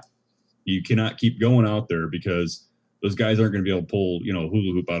 Yeah. You cannot keep going out there because those guys aren't going to be able to pull,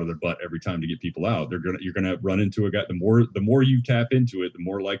 hula hoop out of their butt every time to get people out. You're going to run into a guy. The more you tap into it, the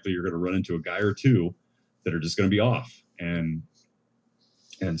more likely you're going to run into a guy or two that are just going to be off. And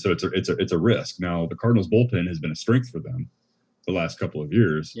so it's a risk. Now the Cardinals bullpen has been a strength for them the last couple of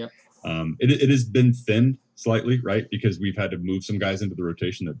years. Yep. It has been thinned slightly, right? Because we've had to move some guys into the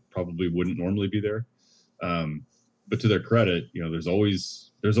rotation that probably wouldn't normally be there. But to their credit, there's always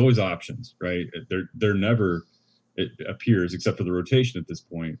options, right? They're never, it appears, except for the rotation at this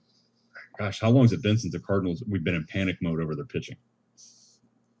point. Gosh, how long has it been since the Cardinals, we've been in panic mode over their pitching?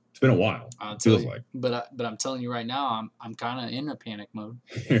 It's been a while. It feels like. But I'm telling you right now, I'm kind of in a panic mode.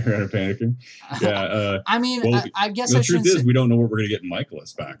 You're kind of panicking. Yeah. I mean, well, I guess the I truth shouldn't is, say, we don't know what we're going to get in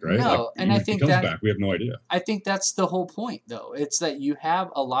Michaelis back, right? No, and even I if he think comes that- back, we have no idea. I think that's the whole point, though. It's that you have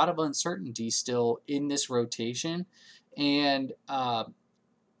a lot of uncertainty still in this rotation. And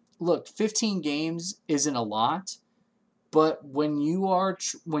look, 15 games isn't a lot, but when you are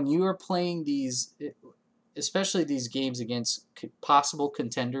playing these, especially these games against possible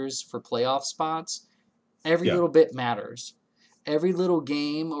contenders for playoff spots, every Yeah. little bit matters. Every little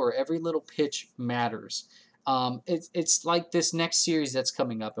game or every little pitch matters. It's like this next series that's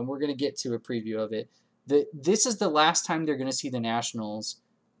coming up, and we're going to get to a preview of it. This is the last time they're going to see the Nationals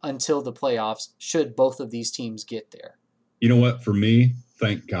until the playoffs, should both of these teams get there. You know what? For me,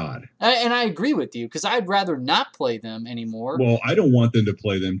 thank God. And I agree with you, because I'd rather not play them anymore. Well, I don't want them to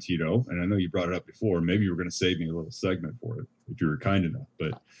play them, Tito. And I know you brought it up before. Maybe you were going to save me a little segment for it if you were kind enough.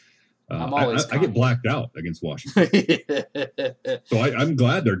 But I'm always I get blacked out against Washington. So I'm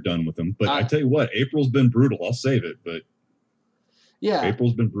glad they're done with them. But I tell you what, April's been brutal. I'll save it, but yeah,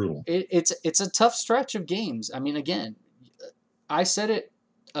 April's been brutal. It's a tough stretch of games. I mean, again, I said it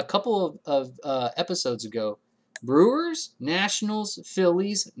a couple of episodes ago. Brewers, Nationals,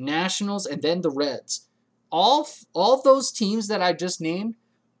 Phillies, Nationals, and then the Reds. All those teams that I just named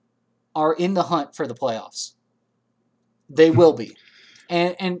are in the hunt for the playoffs. They will be.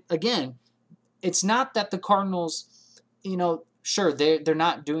 And again, it's not that the Cardinals, sure, they're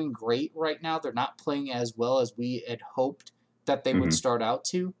not doing great right now. They're not playing as well as we had hoped that they would start out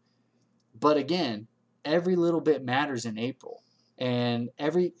to. But again, every little bit matters in April. And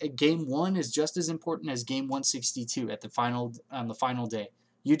every game 1 is just as important as game 162 on the final day.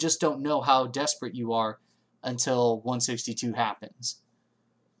 You just don't know how desperate you are until 162 happens.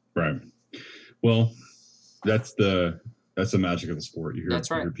 Right. Well, that's the magic of the sport. You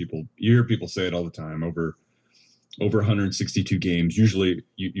hear people say it all the time. Over 162 games, usually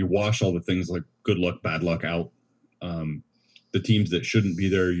you wash all the things like good luck, bad luck out. The teams that shouldn't be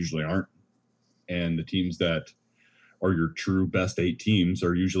there usually aren't, and the teams that are your true best 8 teams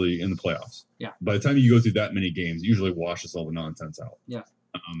are usually in the playoffs. Yeah. By the time you go through that many games, it usually washes all the nonsense out. Yeah.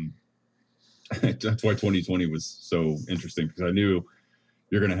 That's why 2020 was so interesting, because I knew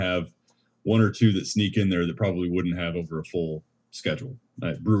you're going to have 1 or 2 that sneak in there that probably wouldn't have over a full schedule.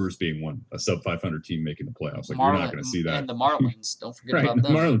 Brewers being one, a sub 500 team making the playoffs. Like, you're not going to see that. And the Marlins, don't forget right, about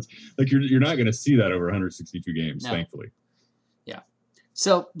them. The Marlins. Like, you're not going to see that over 162 games, thankfully. Yeah.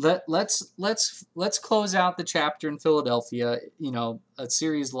 So let's close out the chapter in Philadelphia. A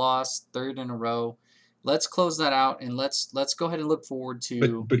series loss, 3rd in a row. Let's close that out, and let's go ahead and look forward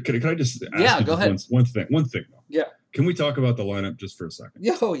to. But can I just ask you go ahead. One thing though. Yeah. Can we talk about the lineup just for a second?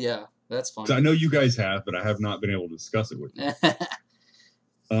 Oh yeah, that's fine. I know you guys have, but I have not been able to discuss it with you.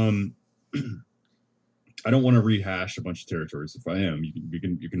 I don't want to rehash a bunch of territories. If I am, you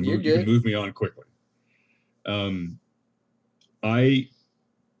can move me on quickly. I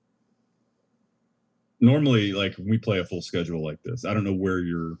normally, like, when we play a full schedule like this, I don't know what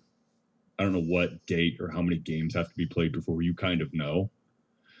date or how many games have to be played before you kind of know.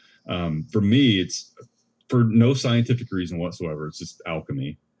 For me, it's for no scientific reason whatsoever. It's just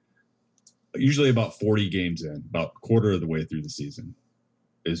alchemy. Usually about 40 games in, about a quarter of the way through the season,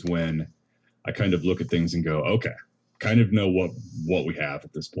 is when I kind of look at things and go, okay, kind of know what we have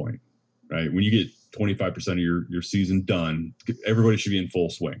at this point, right? When you get 25% of your season done, everybody should be in full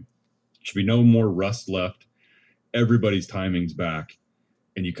swing. Should be no more rust left. Everybody's timing's back,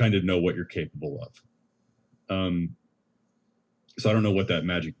 and you kind of know what you're capable of. So I don't know what that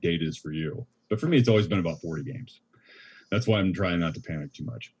magic date is for you, but for me, it's always been about 40 games. That's why I'm trying not to panic too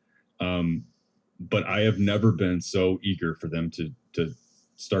much. But I have never been so eager for them to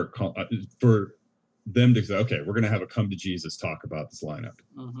start for them to say, okay, we're going to have a come to Jesus talk about this lineup,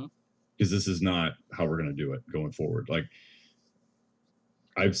 because this is not how we're going to do it going forward. Like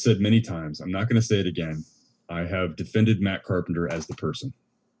I've said many times, I'm not going to say it again. I have defended Matt Carpenter as the person,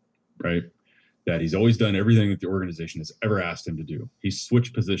 right? That he's always done everything that the organization has ever asked him to do. He's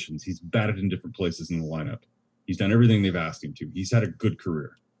switched positions. He's batted in different places in the lineup. He's done everything they've asked him to. He's had a good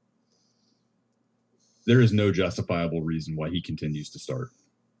career. There is no justifiable reason why he continues to start.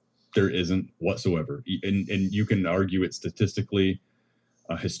 There isn't whatsoever. And you can argue it statistically,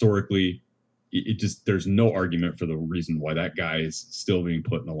 historically. It just, there's no argument for the reason why that guy is still being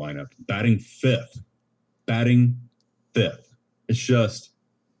put in the lineup. Batting fifth. It's just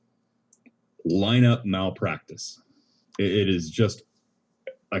lineup malpractice. It is just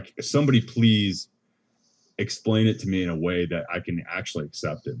like, somebody please explain it to me in a way that I can actually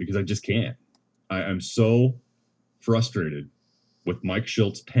accept it, because I just can't. I'm so frustrated with Mike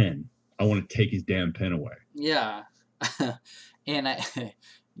Shilt's pen. I want to take his damn pen away. Yeah. And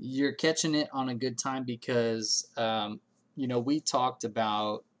you're catching it on a good time, because, we talked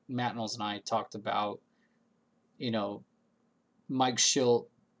about, Matt Knowles and I talked about, Mike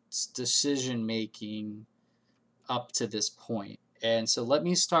Shilt's decision-making up to this point. And so let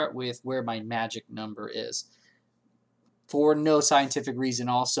me start with where my magic number is. For no scientific reason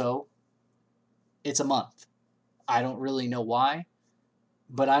also, it's a month. I don't really know why,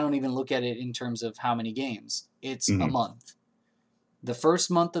 but I don't even look at it in terms of how many games. It's a month. The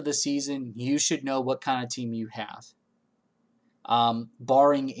first month of the season, you should know what kind of team you have.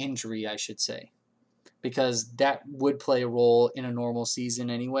 Barring injury, I should say. Because that would play a role in a normal season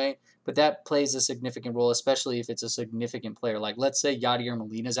anyway. But that plays a significant role, especially if it's a significant player. Like, let's say Yadier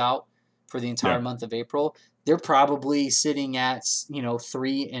Molina's out for the entire month of April. They're probably sitting at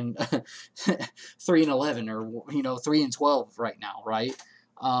 3-11 or 3-12 right now, right?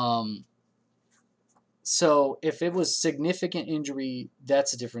 So if it was significant injury,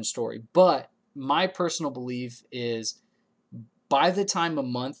 that's a different story. But my personal belief is by the time a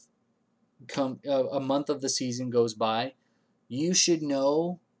month of the season goes by, you should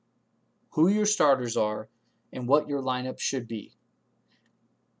know who your starters are and what your lineup should be.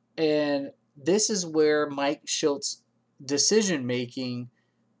 And this is where Mike Shilt's decision-making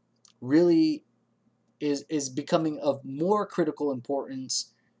really is becoming of more critical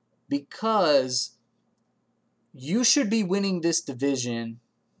importance, because you should be winning this division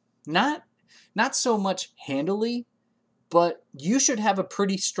not so much handily, but you should have a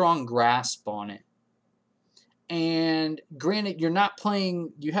pretty strong grasp on it. And granted, you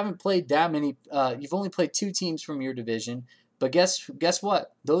haven't played that many, you've only played 2 teams from your division, but guess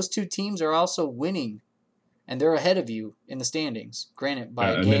what? Those 2 teams are also winning, and they're ahead of you in the standings. Granted, by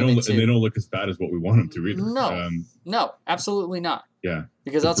a game and 2. And they don't look as bad as what we want them to either. No, absolutely not. Yeah.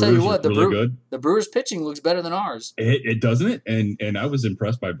 Because I'll tell you what, the Brewers pitching looks better than ours. It doesn't it? And I was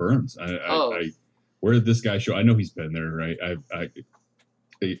impressed by Burns. Where did this guy show? I know he's been there, right?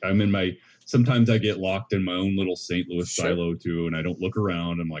 I'm in my. Sometimes I get locked in my own little St. Louis silo too, and I don't look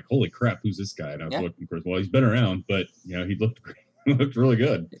around. I'm like, holy crap, who's this guy? And I was looking for. Well, he's been around, but he looked great. Looked really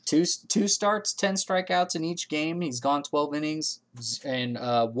good. 2 starts, 10 strikeouts in each game. He's gone 12 innings and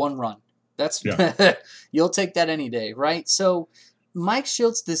 1 run. That's you'll take that any day, right? So Mike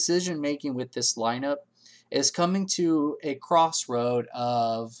Shilt's decision making with this lineup is coming to a crossroad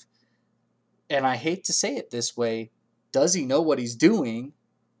of, and I hate to say it this way, does he know what he's doing?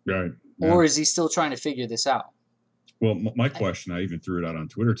 Right. Or is he still trying to figure this out? Well, my question, I even threw it out on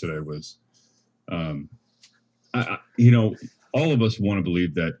Twitter today, was, all of us want to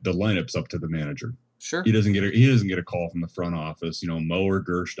believe that the lineup's up to the manager. Sure. He doesn't get a call from the front office. Mo or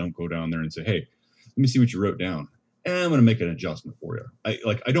Gersh don't go down there and say, hey, let me see what you wrote down, and I'm going to make an adjustment for you.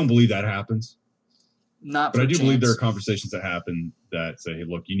 I don't believe that happens. But I do believe there are conversations that happen that say, hey,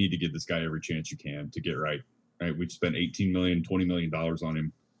 look, you need to give this guy every chance you can to get right. Right? We've spent $18 million, $20 million on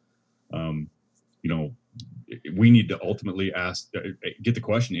him. We need to ultimately get the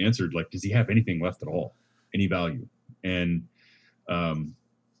question answered. Like, does he have anything left at all? Any value? And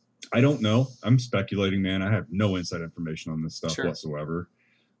I don't know. I'm speculating, man. I have no inside information on this stuff whatsoever.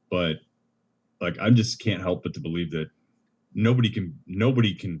 But I just can't help but to believe that nobody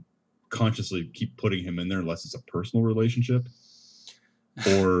can consciously keep putting him in there unless it's a personal relationship,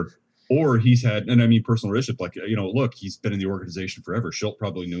 or he's had, and I mean personal relationship. Look, he's been in the organization forever. Schilt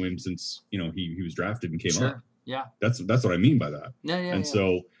probably knew him since he was drafted and came up. Yeah, that's what I mean by that. Yeah.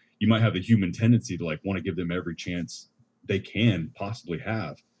 So you might have a human tendency to want to give them every chance they can possibly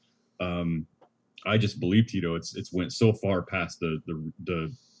have. I just believe, Tito, it's went so far past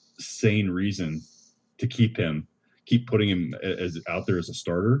the sane reason to keep putting him out there as a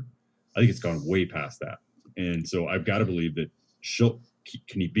starter. I think it's gone way past that. And so I've got to believe that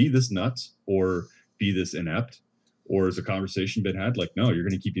can he be this nuts or be this inept, or has a conversation been had no, you're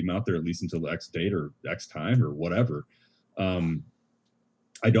going to keep him out there at least until X date or X time or whatever.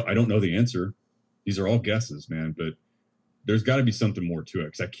 I don't know the answer. These are all guesses, man, but there's got to be something more to it,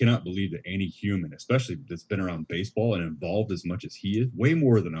 because I cannot believe that any human, especially that's been around baseball and involved as much as he is, way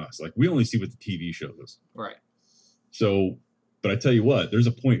more than us. We only see what the TV shows us. Right. So, but I tell you what, there's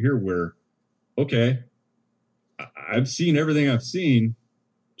a point here where, okay, I've seen everything I've seen.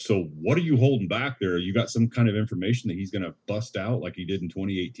 So what are you holding back there? You got some kind of information that he's going to bust out like he did in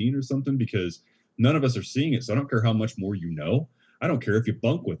 2018 or something? Because none of us are seeing it. So I don't care how much more you know. I don't care if you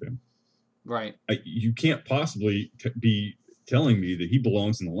bunk with him. Right. You can't possibly be telling me that he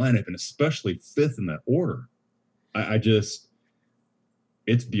belongs in the lineup, and especially 5th in that order. I just,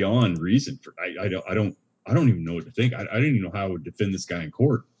 it's beyond reason. I don't even know what to think. I didn't even know how I would defend this guy in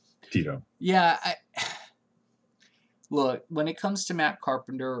court, Tito. Yeah. Look, when it comes to Matt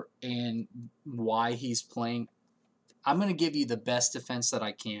Carpenter and why he's playing, I'm going to give you the best defense that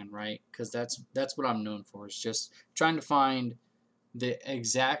I can, right? Because that's what I'm known for, is just trying to find the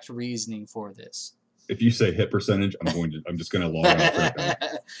exact reasoning for this. If you say hit percentage, I'm just going to log off right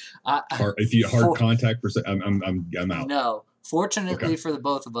now. If you hard contact percent, I'm out. No, fortunately for the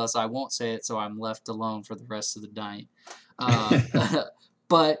both of us, I won't say it, so I'm left alone for the rest of the night.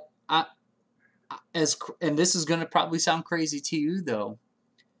 But and this is going to probably sound crazy to you, though.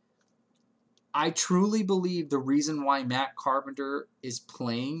 I truly believe the reason why Matt Carpenter is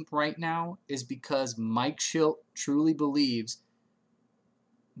playing right now is because Mike Shildt truly believes,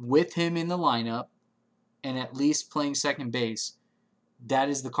 with him in the lineup and at least playing second base, that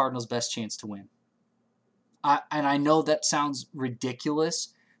is the Cardinals' best chance to win. And I know that sounds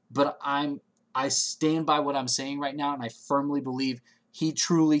ridiculous, but I stand by what I'm saying right now, and I firmly believe he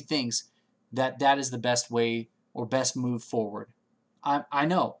truly thinks that is the best way or best move forward. I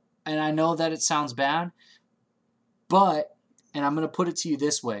know. And I know that it sounds bad, but, and I'm going to put it to you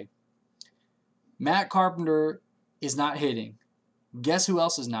this way. Matt Carpenter is not hitting. Guess who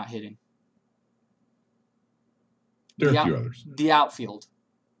else is not hitting? There are a few others. The outfield.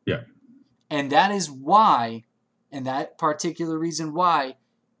 Yeah. And that is why, and that particular reason why,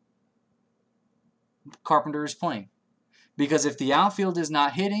 Carpenter is playing. Because if the outfield is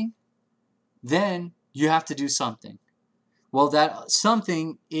not hitting, then you have to do something. Well, that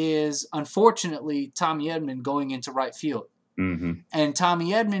something is, unfortunately, Tommy Edman going into right field. Mm-hmm. And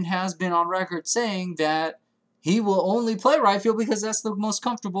Tommy Edman has been on record saying that he will only play right field because that's the most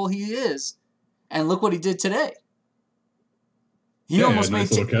comfortable he is. And look what he did today. He almost made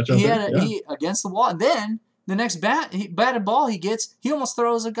he against the wall. And then the next batted ball he gets, he almost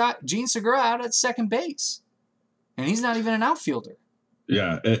throws a guy, Gene Segura, out at second base. And he's not even an outfielder.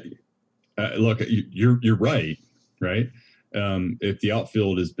 Yeah. Look, you're right? If the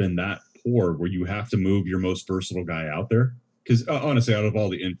outfield has been that poor where you have to move your most versatile guy out there, because honestly, out of all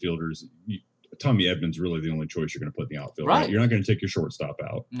the infielders, Tommy Edman's really the only choice you're going to put in the outfield. Right? You're not going to take your shortstop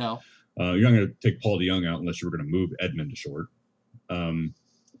out. No. You're not going to take Paul DeJong out unless you were going to move Edman to short.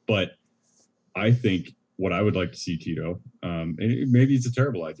 But I think what I would like to see, Tito, and maybe it's a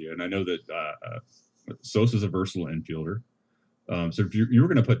terrible idea, and I know that Sosa's a versatile infielder. So if you were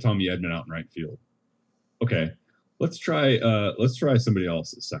going to put Tommy Edman out in right field, okay, let's try somebody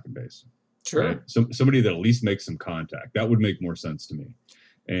else at second base. Sure. Right? Somebody that at least makes some contact. That would make more sense to me.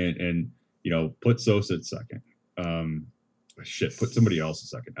 And put Sosa at second. Put somebody else at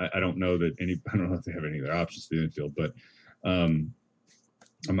second. I don't know if they have any other options for the infield, but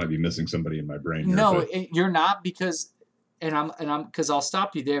I might be missing somebody in my brain here. No, you're not, because I'll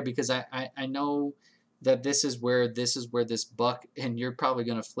stop you there, because I know that this is where this buck, and you're probably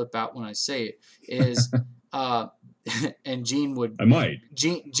going to flip out when I say it, is and Gene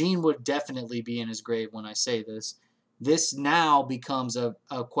would definitely be in his grave when I say this. This now becomes a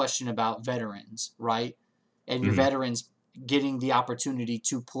question about veterans, right? And your veterans getting the opportunity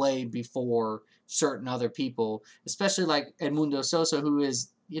to play before certain other people, especially like Edmundo Sosa, who is,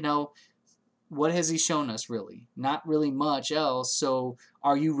 what has he shown us really? Not really much else. So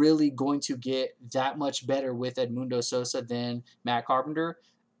are you really going to get that much better with Edmundo Sosa than Matt Carpenter?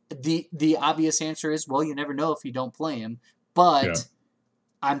 The obvious answer is, well, you never know if you don't play him. But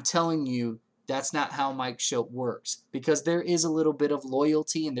I'm telling you, that's not how Mike Shildt works, because there is a little bit of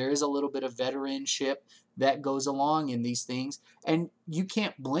loyalty and there is a little bit of veteranship that goes along in these things. And you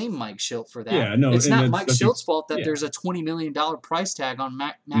can't blame Mike Shildt for that. Yeah, no, it's not Mike Shilt's fault that there's a $20 million price tag on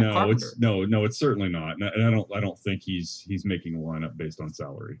Matt Carpenter. No, it's certainly not. And I don't think he's making a lineup based on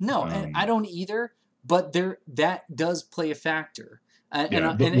salary. No, and I don't either. But that does play a factor. And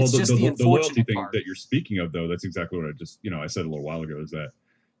it's just the unfortunate loyalty thing part that you're speaking of, though. That's exactly what I said a little while ago. Is that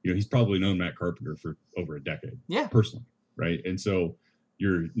he's probably known Matt Carpenter for over a decade. Yeah. Personally, right? And so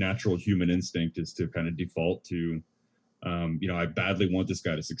your natural human instinct is to kind of default to, I badly want this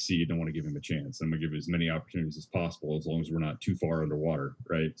guy to succeed. I want to give him a chance. I'm going to give him as many opportunities as possible, as long as we're not too far underwater,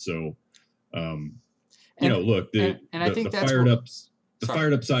 right? So, look, I think that's the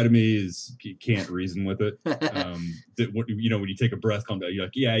fired up side of me is can't reason with it. When you take a breath, calm down. You're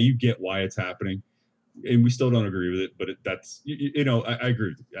like, yeah, you get why it's happening, and we still don't agree with it. But that's I agree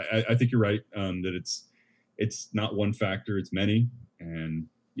with you. I think you're right that it's not one factor, it's many. And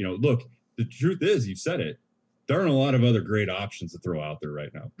look, the truth is, you've said it. There aren't a lot of other great options to throw out there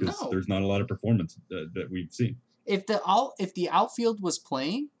right now, because there's not a lot of performance that we've seen. If the outfield was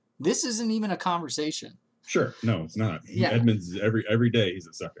playing, this isn't even a conversation. Sure. No, it's not. Yeah. Edmonds, every day he's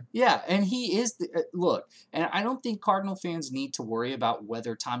at second. Yeah, and he is look, and I don't think Cardinal fans need to worry about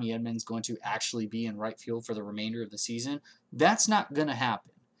whether Tommy Edman's going to actually be in right field for the remainder of the season. That's not going to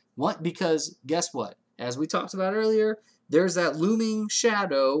happen. Because guess what? As we talked about earlier, there's that looming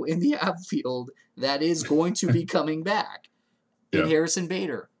shadow in the outfield that is going to be coming back in Harrison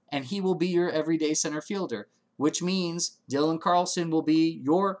Bader, and he will be your everyday center fielder, which means Dylan Carlson will be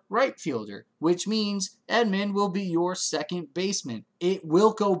your right fielder, which means Edman will be your second baseman. It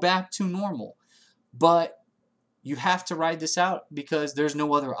will go back to normal, but you have to ride this out because there's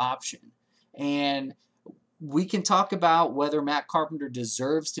no other option. And we can talk about whether Matt Carpenter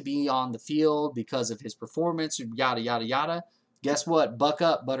deserves to be on the field because of his performance, yada, yada, yada. Guess what? Buck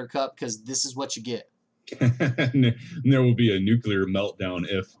up, Buttercup, because this is what you get. And there will be a nuclear meltdown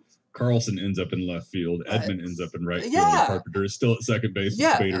if Carlson ends up in left field, Edman ends up in right field, and Carpenter is still at second base.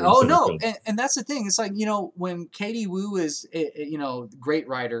 Yeah. And that's the thing. It's like, when Katie Woo is, great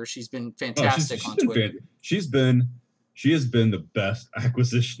writer. She's been fantastic on Twitter. She's been she has been the best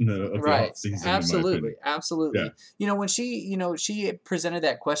acquisition of the Right. offseason. Absolutely. Absolutely. Yeah. You know, when she presented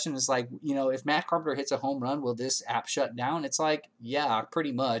that question, it's like, if Matt Carpenter hits a home run, will this app shut down? It's like, yeah,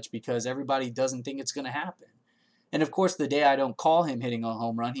 pretty much, because everybody doesn't think it's going to happen. And of course, the day I don't call him hitting a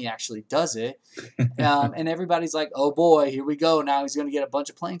home run, he actually does it. And everybody's like, oh boy, here we go. Now he's going to get a bunch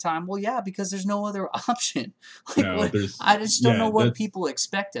of playing time. Well, yeah, because there's no other option. I just don't know what people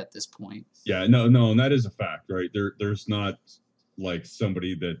expect at this point. Yeah, no, and that is a fact, right? There's not like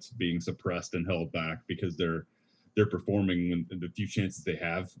somebody that's being suppressed and held back because they're performing when the few chances they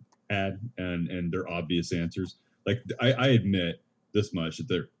have had and their obvious answers. Like I admit this much,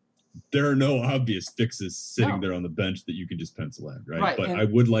 that there are no obvious fixes sitting there on the bench that you can just pencil in, right? But I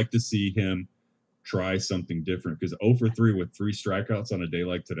would like to see him try something different, because 0 for 3 with 3 strikeouts on a day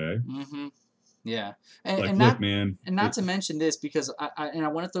like today. Mm-hmm. Yeah. Not to mention this, because I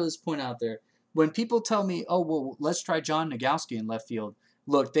want to throw this point out there. When people tell me, oh, well, let's try John Nogowski in left field.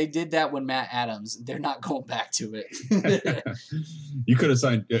 Look, they did that when Matt Adams. They're not going back to it. You could have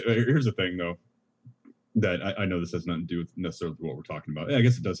signed. Here's the thing, though, that I know this has nothing to do with necessarily what we're talking about. I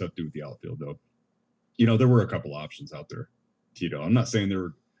guess it does have to do with the outfield, though. There were a couple options out there, Tito. I'm not saying they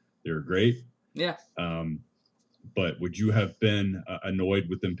were great. Yeah. But would you have been annoyed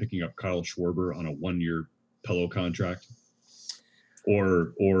with them picking up Kyle Schwarber on a 1-year Pello contract,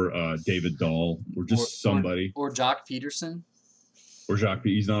 or David Dahl, or just somebody, or Jock Peterson? Or Jacques,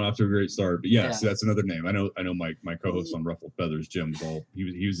 he's not off to a great start, but yes, that's another name. I know. My co-host on Ruffled Feathers, Jim,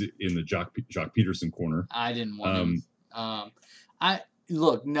 he was in the Jock Peterson corner. I didn't want him.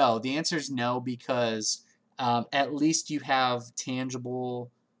 No. The answer is no, because at least you have tangible,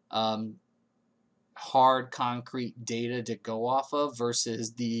 hard, concrete data to go off of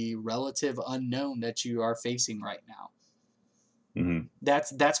versus the relative unknown that you are facing right now. Mm-hmm.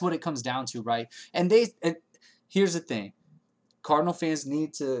 That's what it comes down to, right? And here's the thing. Cardinal fans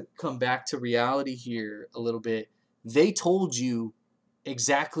need to come back to reality here a little bit. They told you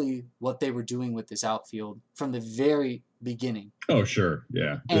exactly what they were doing with this outfield from the very beginning. Oh, sure.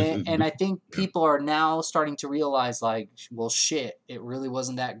 Yeah. And I think people are now starting to realize, like, well, shit, it really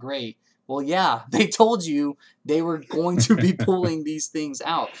wasn't that great. Well, yeah, they told you they were going to be pulling these things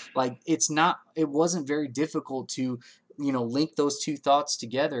out. Like, it wasn't very difficult to, link those two thoughts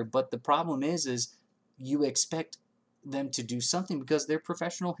together. But the problem is you expect them to do something because they're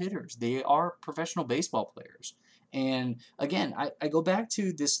professional hitters. They are professional baseball players. And again, I go back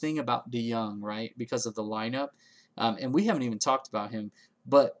to this thing about DeYoung, right? Because of the lineup. And we haven't even talked about him.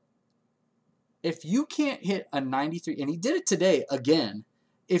 But if you can't hit a 93, and he did it today again,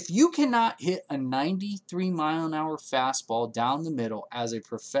 if you cannot hit a 93-mile-an-hour fastball down the middle as a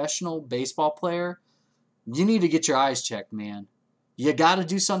professional baseball player, you need to get your eyes checked, man. You got to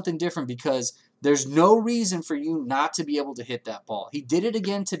do something different, because there's no reason for you not to be able to hit that ball. He did it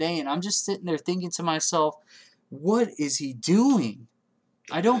again today, and I'm just sitting there thinking to myself, what is he doing?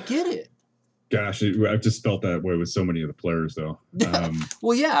 I don't get it. Gosh, I've just felt that way with so many of the players, though.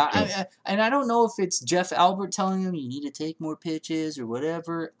 Well, yeah, and I don't know if it's Jeff Albert telling him you need to take more pitches or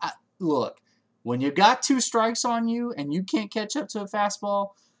whatever. Look, when you got 2 strikes on you and you can't catch up to a fastball,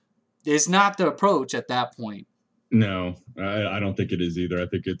 it's not the approach at that point. No, I don't think it is either. I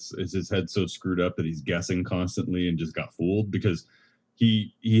think it's his head so screwed up that he's guessing constantly and just got fooled, because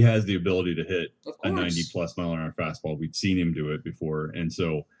he has the ability to hit a 90+ mile-an-hour fastball. We've seen him do it before, and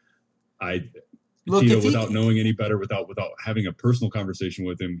so without knowing any better, without having a personal conversation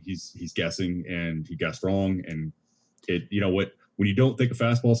with him, he's guessing, and he guessed wrong. And when you don't think a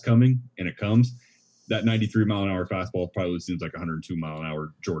fastball's coming and it comes, that 93-mile-an-hour fastball probably seems like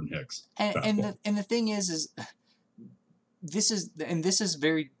 102-mile-an-hour Jordan Hicks. And the thing is this is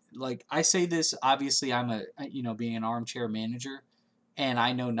very, like, I say this, obviously I'm being an armchair manager, and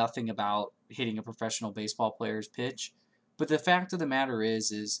I know nothing about hitting a professional baseball player's pitch. But the fact of the matter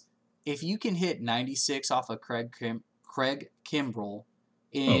is if you can hit 96 off of Craig Kimbrell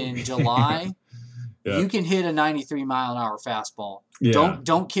in July, you can hit a 93-mile-an-hour fastball. Yeah.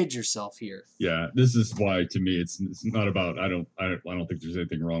 Don't kid yourself here. Yeah, this is why, to me, it's not about. I don't think there's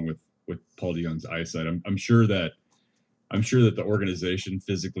anything wrong with Paul DeYoung's eyesight. I'm sure that the organization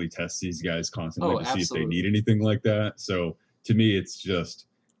physically tests these guys constantly to see if they need anything like that. So to me, it's just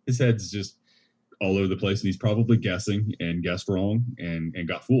his head's just all over the place, and he's probably guessing and guessed wrong and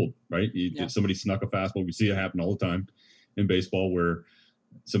got fooled, right? Somebody snuck a fastball. We see it happen all the time in baseball, where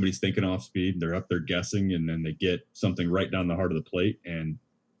somebody's thinking off speed, they're up there guessing, and then they get something right down the heart of the plate and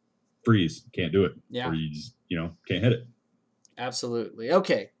freeze, can't do it. Yeah. Or you just, can't hit it. Absolutely.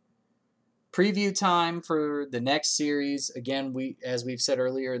 Okay. Preview time for the next series. Again, as we've said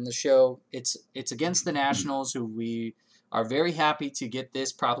earlier in the show, it's against the Nationals, who we are very happy to get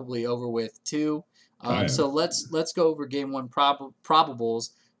this probably over with too. I am. So let's go over game one probables.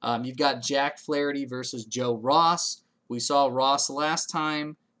 You've got Jack Flaherty versus Joe Ross. We saw Ross last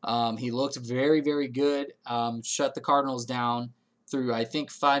time. He looked very, very good. Shut the Cardinals down through, I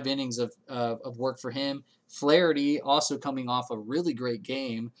think, 5 innings of work for him. Flaherty also coming off a really great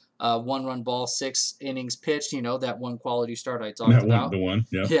game. 1-run ball, 6 innings pitched. That one quality start I talked about. The one,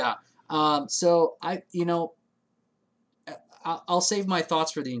 yeah. Yeah. So I'll save my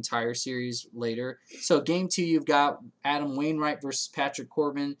thoughts for the entire series later. So game 2, you've got Adam Wainwright versus Patrick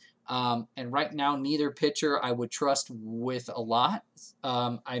Corbin. And right now, neither pitcher I would trust with a lot.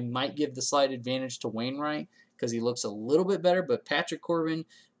 I might give the slight advantage to Wainwright because he looks a little bit better, but Patrick Corbin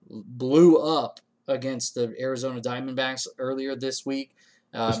blew up against the Arizona Diamondbacks earlier this week.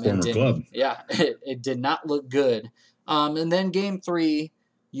 His former club. Yeah, it did not look good. And then game 3,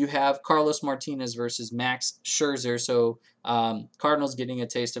 you have Carlos Martinez versus Max Scherzer. So Cardinals getting a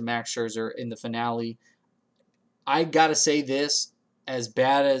taste of Max Scherzer in the finale. I got to say this, as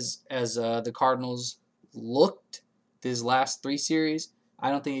bad as the Cardinals looked these last 3 series, I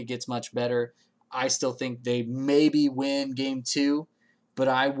don't think it gets much better. I still think they maybe win game 2, but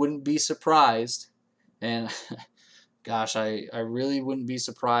I wouldn't be surprised. And gosh, I really wouldn't be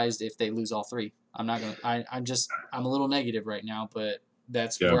surprised if they lose all 3. I'm not going to, I'm a little negative right now, but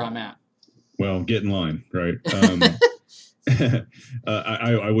that's where I'm at. Well, get in line, right?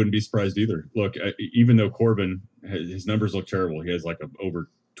 I wouldn't be surprised either. Look, even though Corbin, his numbers look terrible, he has like a over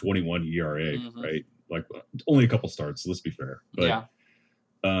 21 ERA, right? Like only a couple starts. So let's be fair. But,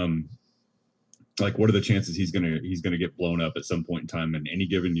 like, what are the chances he's gonna get blown up at some point in time in any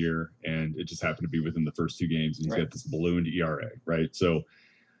given year? And it just happened to be within the first 2 games, and he's got this ballooned ERA, right? So,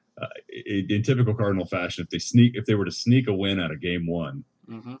 in typical Cardinal fashion, if they were to sneak a win out of game 1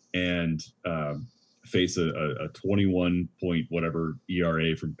 and face a 21 point whatever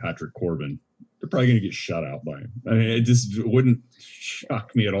ERA from Patrick Corbin, they're probably going to get shut out by him. I mean, it just wouldn't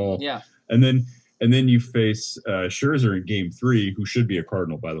shock me at all. Yeah. And then you face Scherzer in game 3, who should be a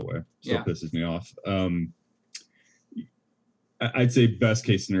Cardinal, by the way. Still pisses me off. I'd say best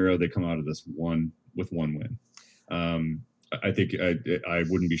case scenario, they come out of this with 1 win. I think I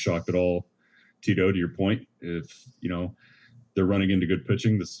wouldn't be shocked at all, Tito, to your point, if, they're running into good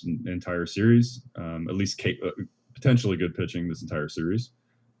pitching this entire series, at least potentially good pitching this entire series.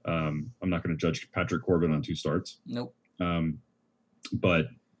 I'm not going to judge Patrick Corbin on 2 starts. Nope. But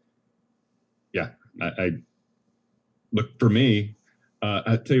yeah, I look, for me,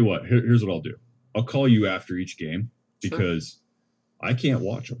 I tell you what, here's what I'll do. I'll call you after each game because I can't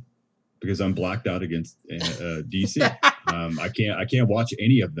watch them because I'm blacked out against DC. I can't watch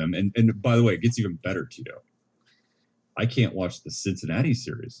any of them. And by the way, it gets even better, Tito. I can't watch the Cincinnati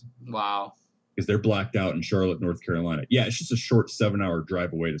series. Wow. Because they're blacked out in Charlotte, North Carolina. Yeah, it's just a short 7-hour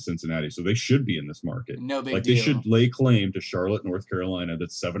drive away to Cincinnati, so they should be in this market. No big deal. They should lay claim to Charlotte, North Carolina,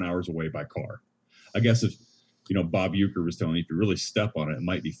 that's 7 hours away by car. I guess if Bob Uecker was telling you, if you really step on it, it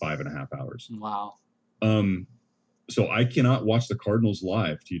might be 5.5 hours. Wow. So I cannot watch the Cardinals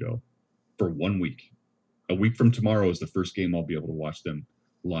live, Tito, for 1 week. A week from tomorrow is the first game I'll be able to watch them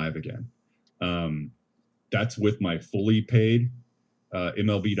live again. That's with my fully paid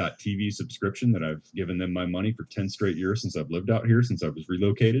MLB.TV subscription that I've given them my money for 10 straight years since I've lived out here, since I was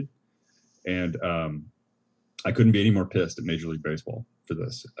relocated. And I couldn't be any more pissed at Major League Baseball for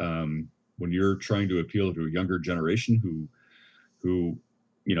this. When you're trying to appeal to a younger generation who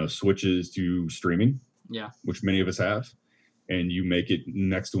switches to streaming, which many of us have, and you make it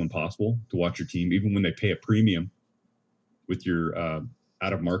next to impossible to watch your team, even when they pay a premium with your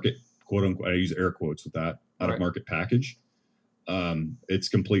out-of-market, quote unquote, I use air quotes with that, out-of-market package. It's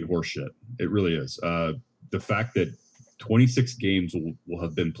complete horseshit. It really is. The fact that 26 games will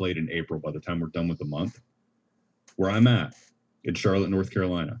have been played in April by the time we're done with the month, where I'm at in Charlotte, North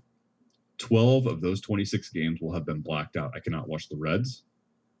Carolina, 12 of those 26 games will have been blacked out. I cannot watch the Reds.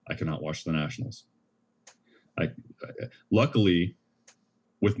 I cannot watch the Nationals. Luckily,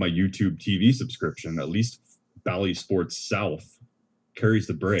 with my YouTube TV subscription, at least Bally Sports South carries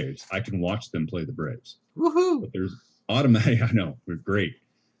the Braves. I can watch them play the Braves. Woohoo! But there's automatic. I know, we're great.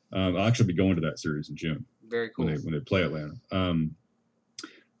 I'll actually be going to that series in June. Very cool. When they play Atlanta.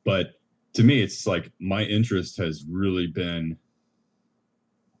 But to me, it's like my interest has really been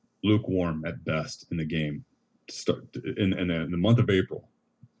lukewarm at best in the game. In the month of April,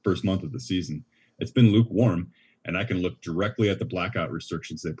 first month of the season, it's been lukewarm, and I can look directly at the blackout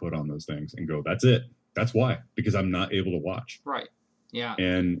restrictions they put on those things and go, that's it. That's why, because I'm not able to watch. Right. Yeah.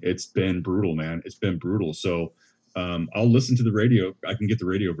 And it's been brutal, man. It's been brutal. So I'll listen to the radio. I can get the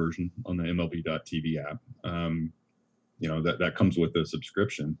radio version on the MLB.TV app. that comes with a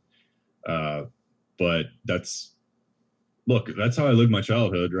subscription. But that's how I lived my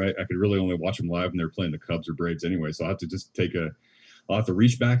childhood, right? I could really only watch them live when they were playing the Cubs or Braves anyway. So I'll have to just I'll have to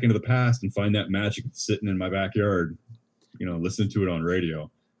reach back into the past and find that magic sitting in my backyard, listen to it on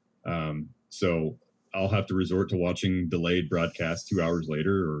radio. So I'll have to resort to watching delayed broadcast 2 hours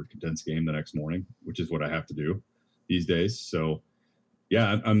later or condensed game the next morning, which is what I have to do these days. So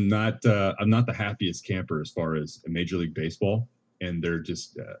yeah, I'm not the happiest camper as far as Major League Baseball and their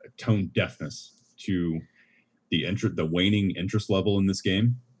just tone deafness to the waning interest level in this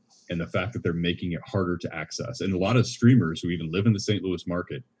game, and the fact that they're making it harder to access. And a lot of streamers who even live in the St. Louis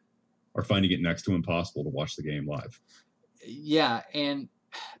market are finding it next to impossible to watch the game live. Yeah, and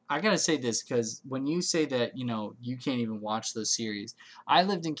I gotta say this, because when you say that, you can't even watch those series. I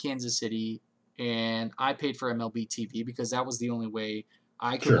lived in Kansas City, and I paid for MLB TV because that was the only way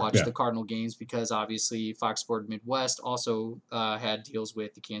I could watch the Cardinal games, because obviously Fox Sports Midwest also had deals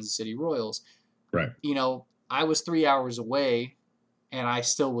with the Kansas City Royals. Right. I was 3 hours away, and I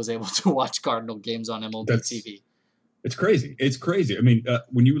still was able to watch Cardinal games on MLB TV. It's crazy. It's crazy. I mean,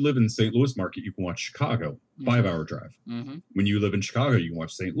 when you live in the St. Louis market, you can watch Chicago, 5-hour drive. Mm-hmm. When you live in Chicago, you can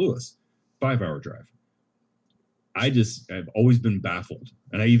watch St. Louis, 5-hour drive. I've always been baffled.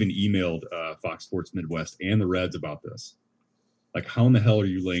 And I even emailed Fox Sports Midwest and the Reds about this. Like, how in the hell are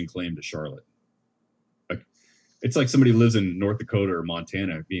you laying claim to Charlotte? Like, it's like somebody lives in North Dakota or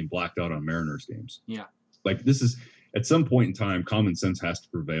Montana being blacked out on Mariners games. Yeah. Like, this is, at some point in time, common sense has to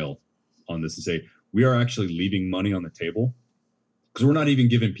prevail on this and say, we are actually leaving money on the table because we're not even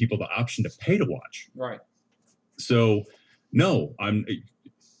giving people the option to pay to watch. Right. So, no, I'm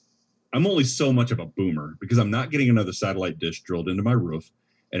only so much of a boomer because I'm not getting another satellite dish drilled into my roof,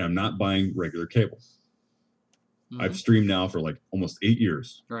 and I'm not buying regular cable. Mm-hmm. I've streamed now for like almost 8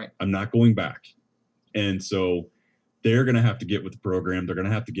 years. Right. I'm not going back. And so they're going to have to get with the program. They're going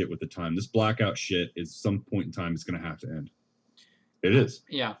to have to get with the time. This blackout shit is some point in time it's going to have to end. It is.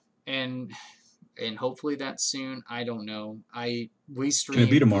 Yeah. And hopefully that's soon. I don't know. We stream. Can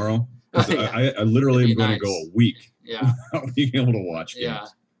it be tomorrow? I literally am going to go a week without being able to watch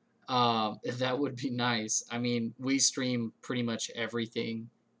games. Yeah. That would be nice. I mean, we stream pretty much everything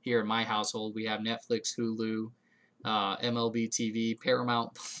here in my household. We have Netflix, Hulu, MLB TV,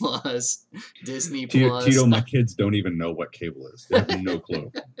 Paramount Plus, Disney Plus. Tito, my kids don't even know what cable is. They have no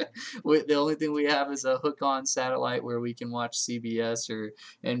clue. The only thing we have is a hook-on satellite where we can watch CBS or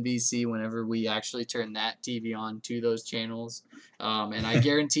NBC whenever we actually turn that TV on to those channels. And I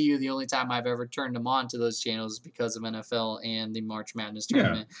guarantee you the only time I've ever turned them on to those channels is because of NFL and the March Madness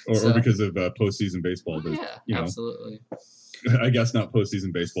tournament. Yeah, or because of postseason baseball. Absolutely. I guess not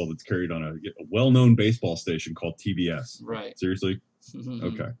postseason baseball that's carried on a well-known baseball station called TBS. Right. Seriously?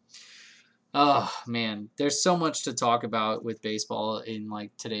 Okay. Oh, man. There's so much to talk about with baseball in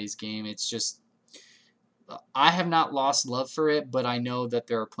like today's game. It's just, I have not lost love for it, but I know that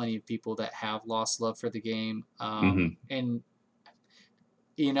there are plenty of people that have lost love for the game. And,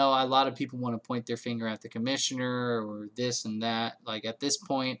 a lot of people want to point their finger at the commissioner or this and that. Like, at this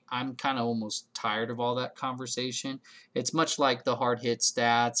point, I'm kind of almost tired of all that conversation. It's much like the hard hit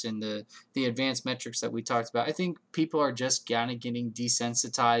stats and the advanced metrics that we talked about. I think people are just kind of getting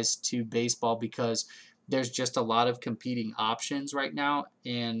desensitized to baseball because there's just a lot of competing options right now.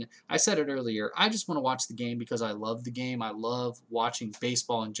 And I said it earlier, I just want to watch the game because I love the game. I love watching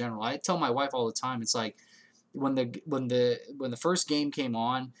baseball in general. I tell my wife all the time, it's like, when the first game came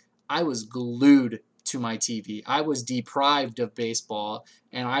on, I was glued to my TV. I was deprived of baseball,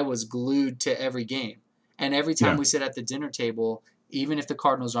 and I was glued to every game. And every time we sit at the dinner table, even if the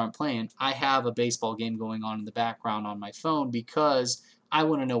Cardinals aren't playing, I have a baseball game going on in the background on my phone because I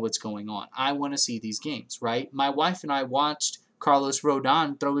want to know what's going on. I want to see these games, right? My wife and I watched Carlos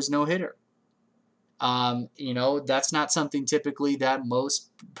Rodon throw his no-hitter. That's not something typically that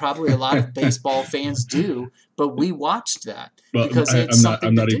probably a lot of baseball fans do, but we watched that because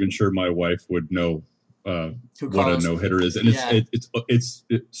I'm not even sure my wife would know what a no-hitter is, and it's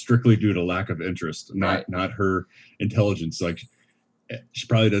strictly due to lack of interest, not her intelligence. Like, she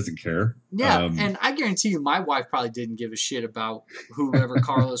probably doesn't care. Yeah, and I guarantee you my wife probably didn't give a shit about whoever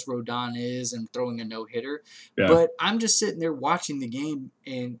Carlos Rodon is and throwing a no-hitter. Yeah. But I'm just sitting there watching the game,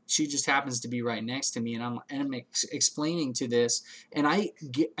 and she just happens to be right next to me, and I'm explaining to this, and I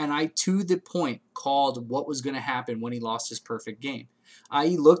to the point called what was going to happen when he lost his perfect game. I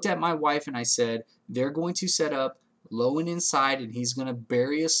looked at my wife and I said, they're going to set up low and inside, and he's going to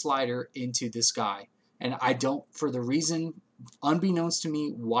bury a slider into this guy. And I don't, for the reason unbeknownst to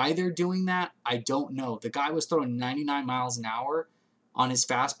me, why they're doing that, I don't know. The guy was throwing 99 miles an hour, on his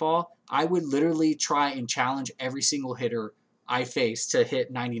fastball, I would literally try and challenge every single hitter I face to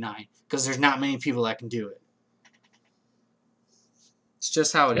hit 99 because there's not many people that can do it. It's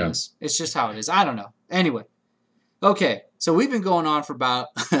just how it is. It's just how it is. I don't know. Anyway. Okay, so we've been going on for about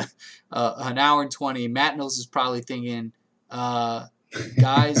an hour and 20. Matt Knowles is probably thinking,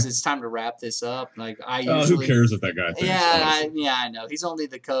 guys, it's time to wrap this up. Like who cares what that guy thinks? I know. He's only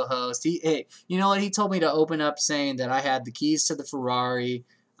the co-host. Hey, you know what? He told me to open up saying that I had the keys to the Ferrari.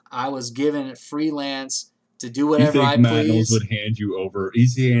 I was given freelance to do whatever I Matt please. Knowles would hand you over.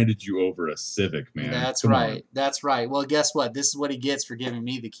 He handed you over a Civic, man. That's Come right. on. That's right. Well, guess what? This is what he gets for giving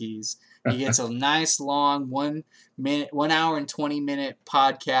me the keys. He gets a nice long 1 hour and 20-minute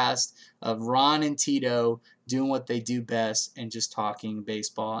podcast of Ron and Tito doing what they do best and just talking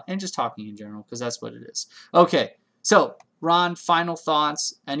baseball and just talking in general because that's what it is. Okay, so Ron, final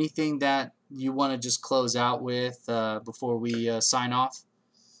thoughts? Anything that you want to just close out with before we sign off?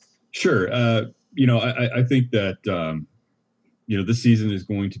 Sure. I think that this season is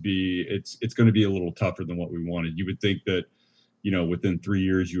going to be it's going to be a little tougher than what we wanted. You would think that within 3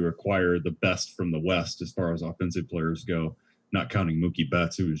 years you acquire the best from the West as far as offensive players go, not counting Mookie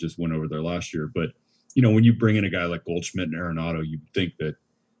Betts, who was just went over there last year. But when you bring in a guy like Goldschmidt and Arenado, you think that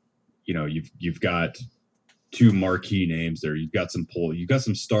you've got two marquee names there. You've got some pull. You've got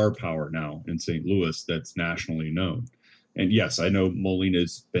some star power now in St. Louis that's nationally known. And yes, I know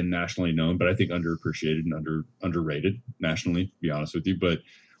Molina's been nationally known, but I think underappreciated and underrated nationally, to be honest with you. But,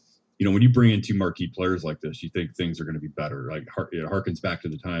 when you bring in two marquee players like this, you think things are going to be better. Like it harkens back to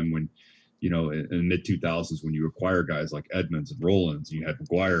the time when, in the mid-2000s, when you acquire guys like Edmonds and Rollins, and you had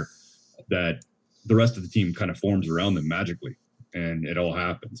McGuire, that the rest of the team kind of forms around them magically, and it all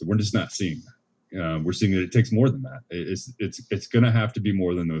happens. And we're just not seeing that. We're seeing that it takes more than that. It's going to have to be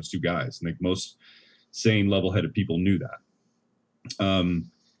more than those two guys. I think most sane, level-headed people knew that.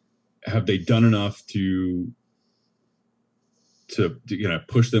 Have they done enough to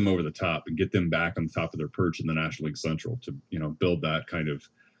push them over the top and get them back on the top of their perch in the National League Central to build that kind of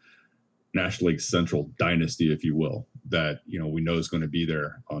National League Central dynasty, if you will, that we know is going to be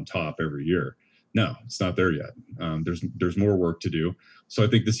there on top every year? No, it's not there yet. There's more work to do. So I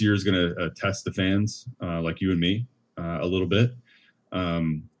think this year is going to test the fans like you and me a little bit.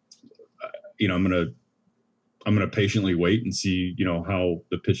 I'm going to patiently wait and see, how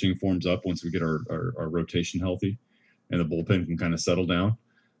the pitching forms up once we get our rotation healthy and the bullpen can kind of settle down.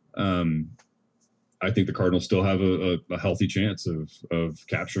 I think the Cardinals still have a healthy chance of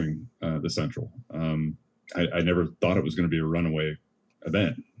capturing the Central. I never thought it was going to be a runaway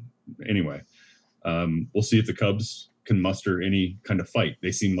event. Anyway, we'll see if the Cubs can muster any kind of fight.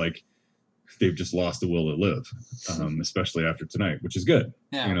 They seem like they've just lost the will to live, especially after tonight, which is good.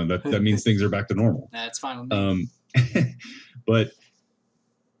 Yeah. That means things are back to normal. That's fine with me. But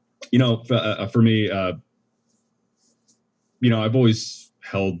for me, I've always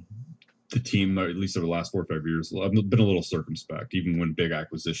held the team, or at least over the last 4 or 5 years. I've been a little circumspect, even when big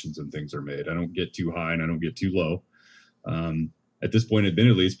acquisitions and things are made. I don't get too high and I don't get too low. At this point,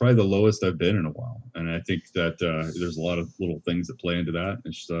 admittedly, it's probably the lowest I've been in a while. And I think that there's a lot of little things that play into that.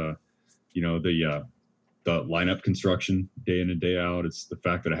 It's the lineup construction day in and day out. It's the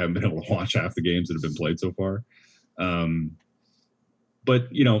fact that I haven't been able to watch half the games that have been played so far. But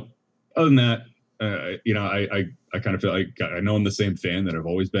other than that, I kind of feel like I know I'm the same fan that I've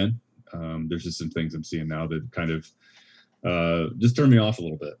always been. There's just some things I'm seeing now that kind of just turn me off a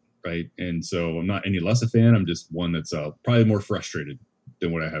little bit. Right. And so I'm not any less a fan. I'm just one that's probably more frustrated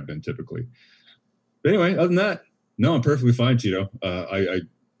than what I have been typically. But anyway, other than that, no, I'm perfectly fine, Tito. I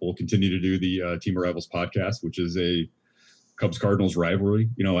will continue to do the Team of Rivals podcast, which is a Cubs Cardinals rivalry.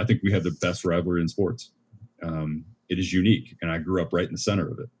 I think we have the best rivalry in sports. It is unique, and I grew up right in the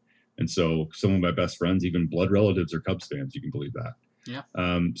center of it. And so some of my best friends, even blood relatives, are Cubs fans. You can believe that. Yeah.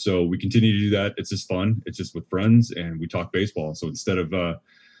 So we continue to do that. It's just fun. It's just with friends, and we talk baseball. So instead of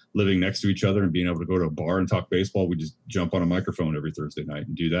living next to each other and being able to go to a bar and talk baseball, we just jump on a microphone every Thursday night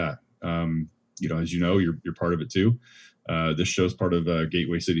and do that. As you're part of it too. This show's part of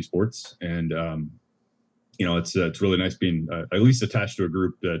Gateway City Sports, and it's really nice being at least attached to a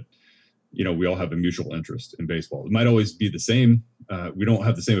group that we all have a mutual interest in baseball. It might always be the same. We don't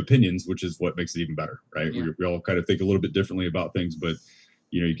have the same opinions, which is what makes it even better, right? Yeah. We all kind of think a little bit differently about things, but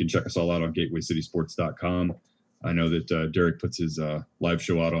you can check us all out on GatewayCitySports.com. I know that Derek puts his live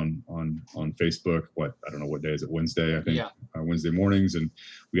show out on Facebook. I don't know what day is it? Wednesday, I think. Yeah. Wednesday mornings, and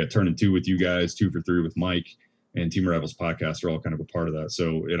we got Turn and Two with you guys, 2 for 3 with Mike, and Team of Rivals podcast are all kind of a part of that.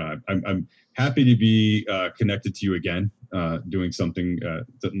 So I'm happy to be connected to you again. doing something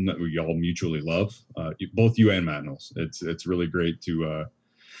that we all mutually love. Both you and Matt Knowles. It's really great to.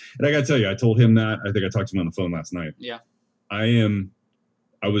 And I got to tell you, I told him that. I think I talked to him on the phone last night. Yeah.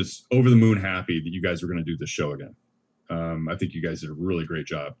 I was over the moon happy that you guys were going to do this show again. I think you guys did a really great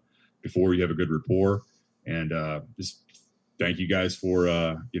job before. You have a good rapport, and just thank you guys for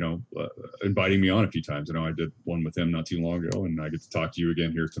inviting me on a few times. I know I did one with him not too long ago, and I get to talk to you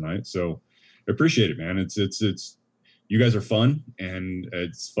again here tonight. So I appreciate it, man. It's you guys are fun, and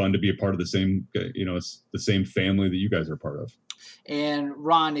it's fun to be a part of the same, it's the same family that you guys are part of. And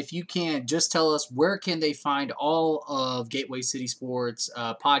Ron, if you can, just tell us, where can they find all of Gateway City Sports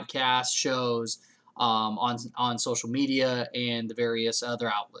podcasts, shows, on social media and the various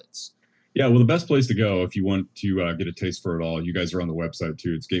other outlets? Yeah, well, the best place to go if you want to get a taste for it all, you guys are on the website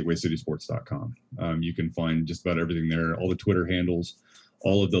too. It's gatewaycitysports.com. You can find just about everything there, all the Twitter handles,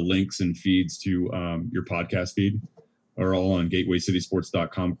 all of the links and feeds to your podcast feed are all on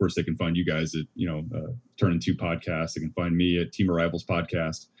gatewaycitysports.com. Of course, they can find you guys at, Turn Into Podcast. They can find me at Team Arrivals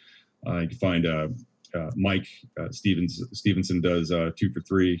Podcast. You can find Mike Stevenson does 2 for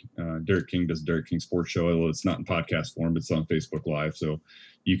 3. Derek King does Derek King Sports Show. Although it's not in podcast form, it's on Facebook Live. So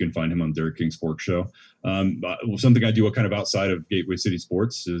you can find him on Derek King Sports Show. Something I do kind of outside of Gateway City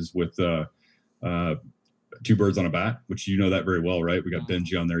Sports is with Two Birds on a Bat, which you know that very well, right? We got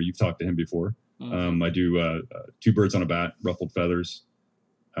Benji on there. You've talked to him before. I do Two Birds on a Bat, Ruffled Feathers.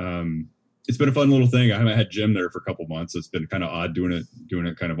 It's been a fun little thing. I haven't had Jim there for a couple months. It's been kind of odd doing it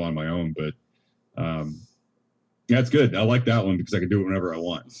kind of on my own, but yeah, it's good. I like that one because I can do it whenever I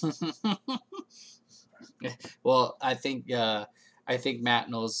want. Well, I think Matt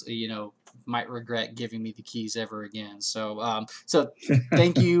Knowles, might regret giving me the keys ever again. So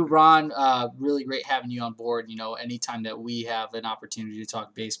thank you, Ron. Really great having you on board. Anytime that we have an opportunity to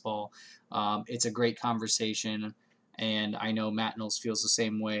talk baseball, it's a great conversation. And I know Matt Knowles feels the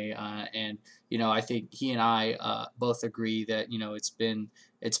same way. And I think he and I both agree that,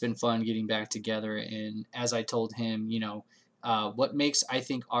 it's been fun getting back together. And as I told him, what makes, I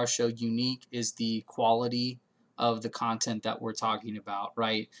think, our show unique is the quality of the content that we're talking about,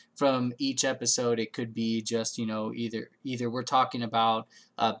 right? From each episode, it could be just, either we're talking about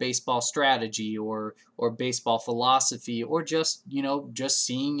baseball strategy or baseball philosophy, or just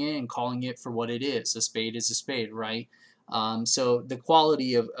seeing it and calling it for what it is. A spade is a spade, right? So the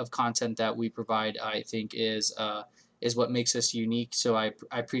quality of content that we provide, I think, is what makes us unique. So I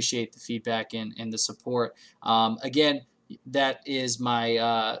appreciate the feedback and the support. Again, that is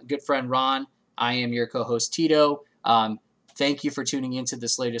my good friend Ron. I am your co-host Tito. Thank you for tuning into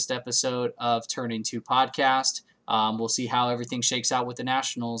this latest episode of Turn Into Podcast. We'll see how everything shakes out with the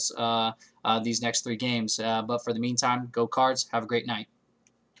Nationals these next 3 games. But for the meantime, go Cards. Have a great night.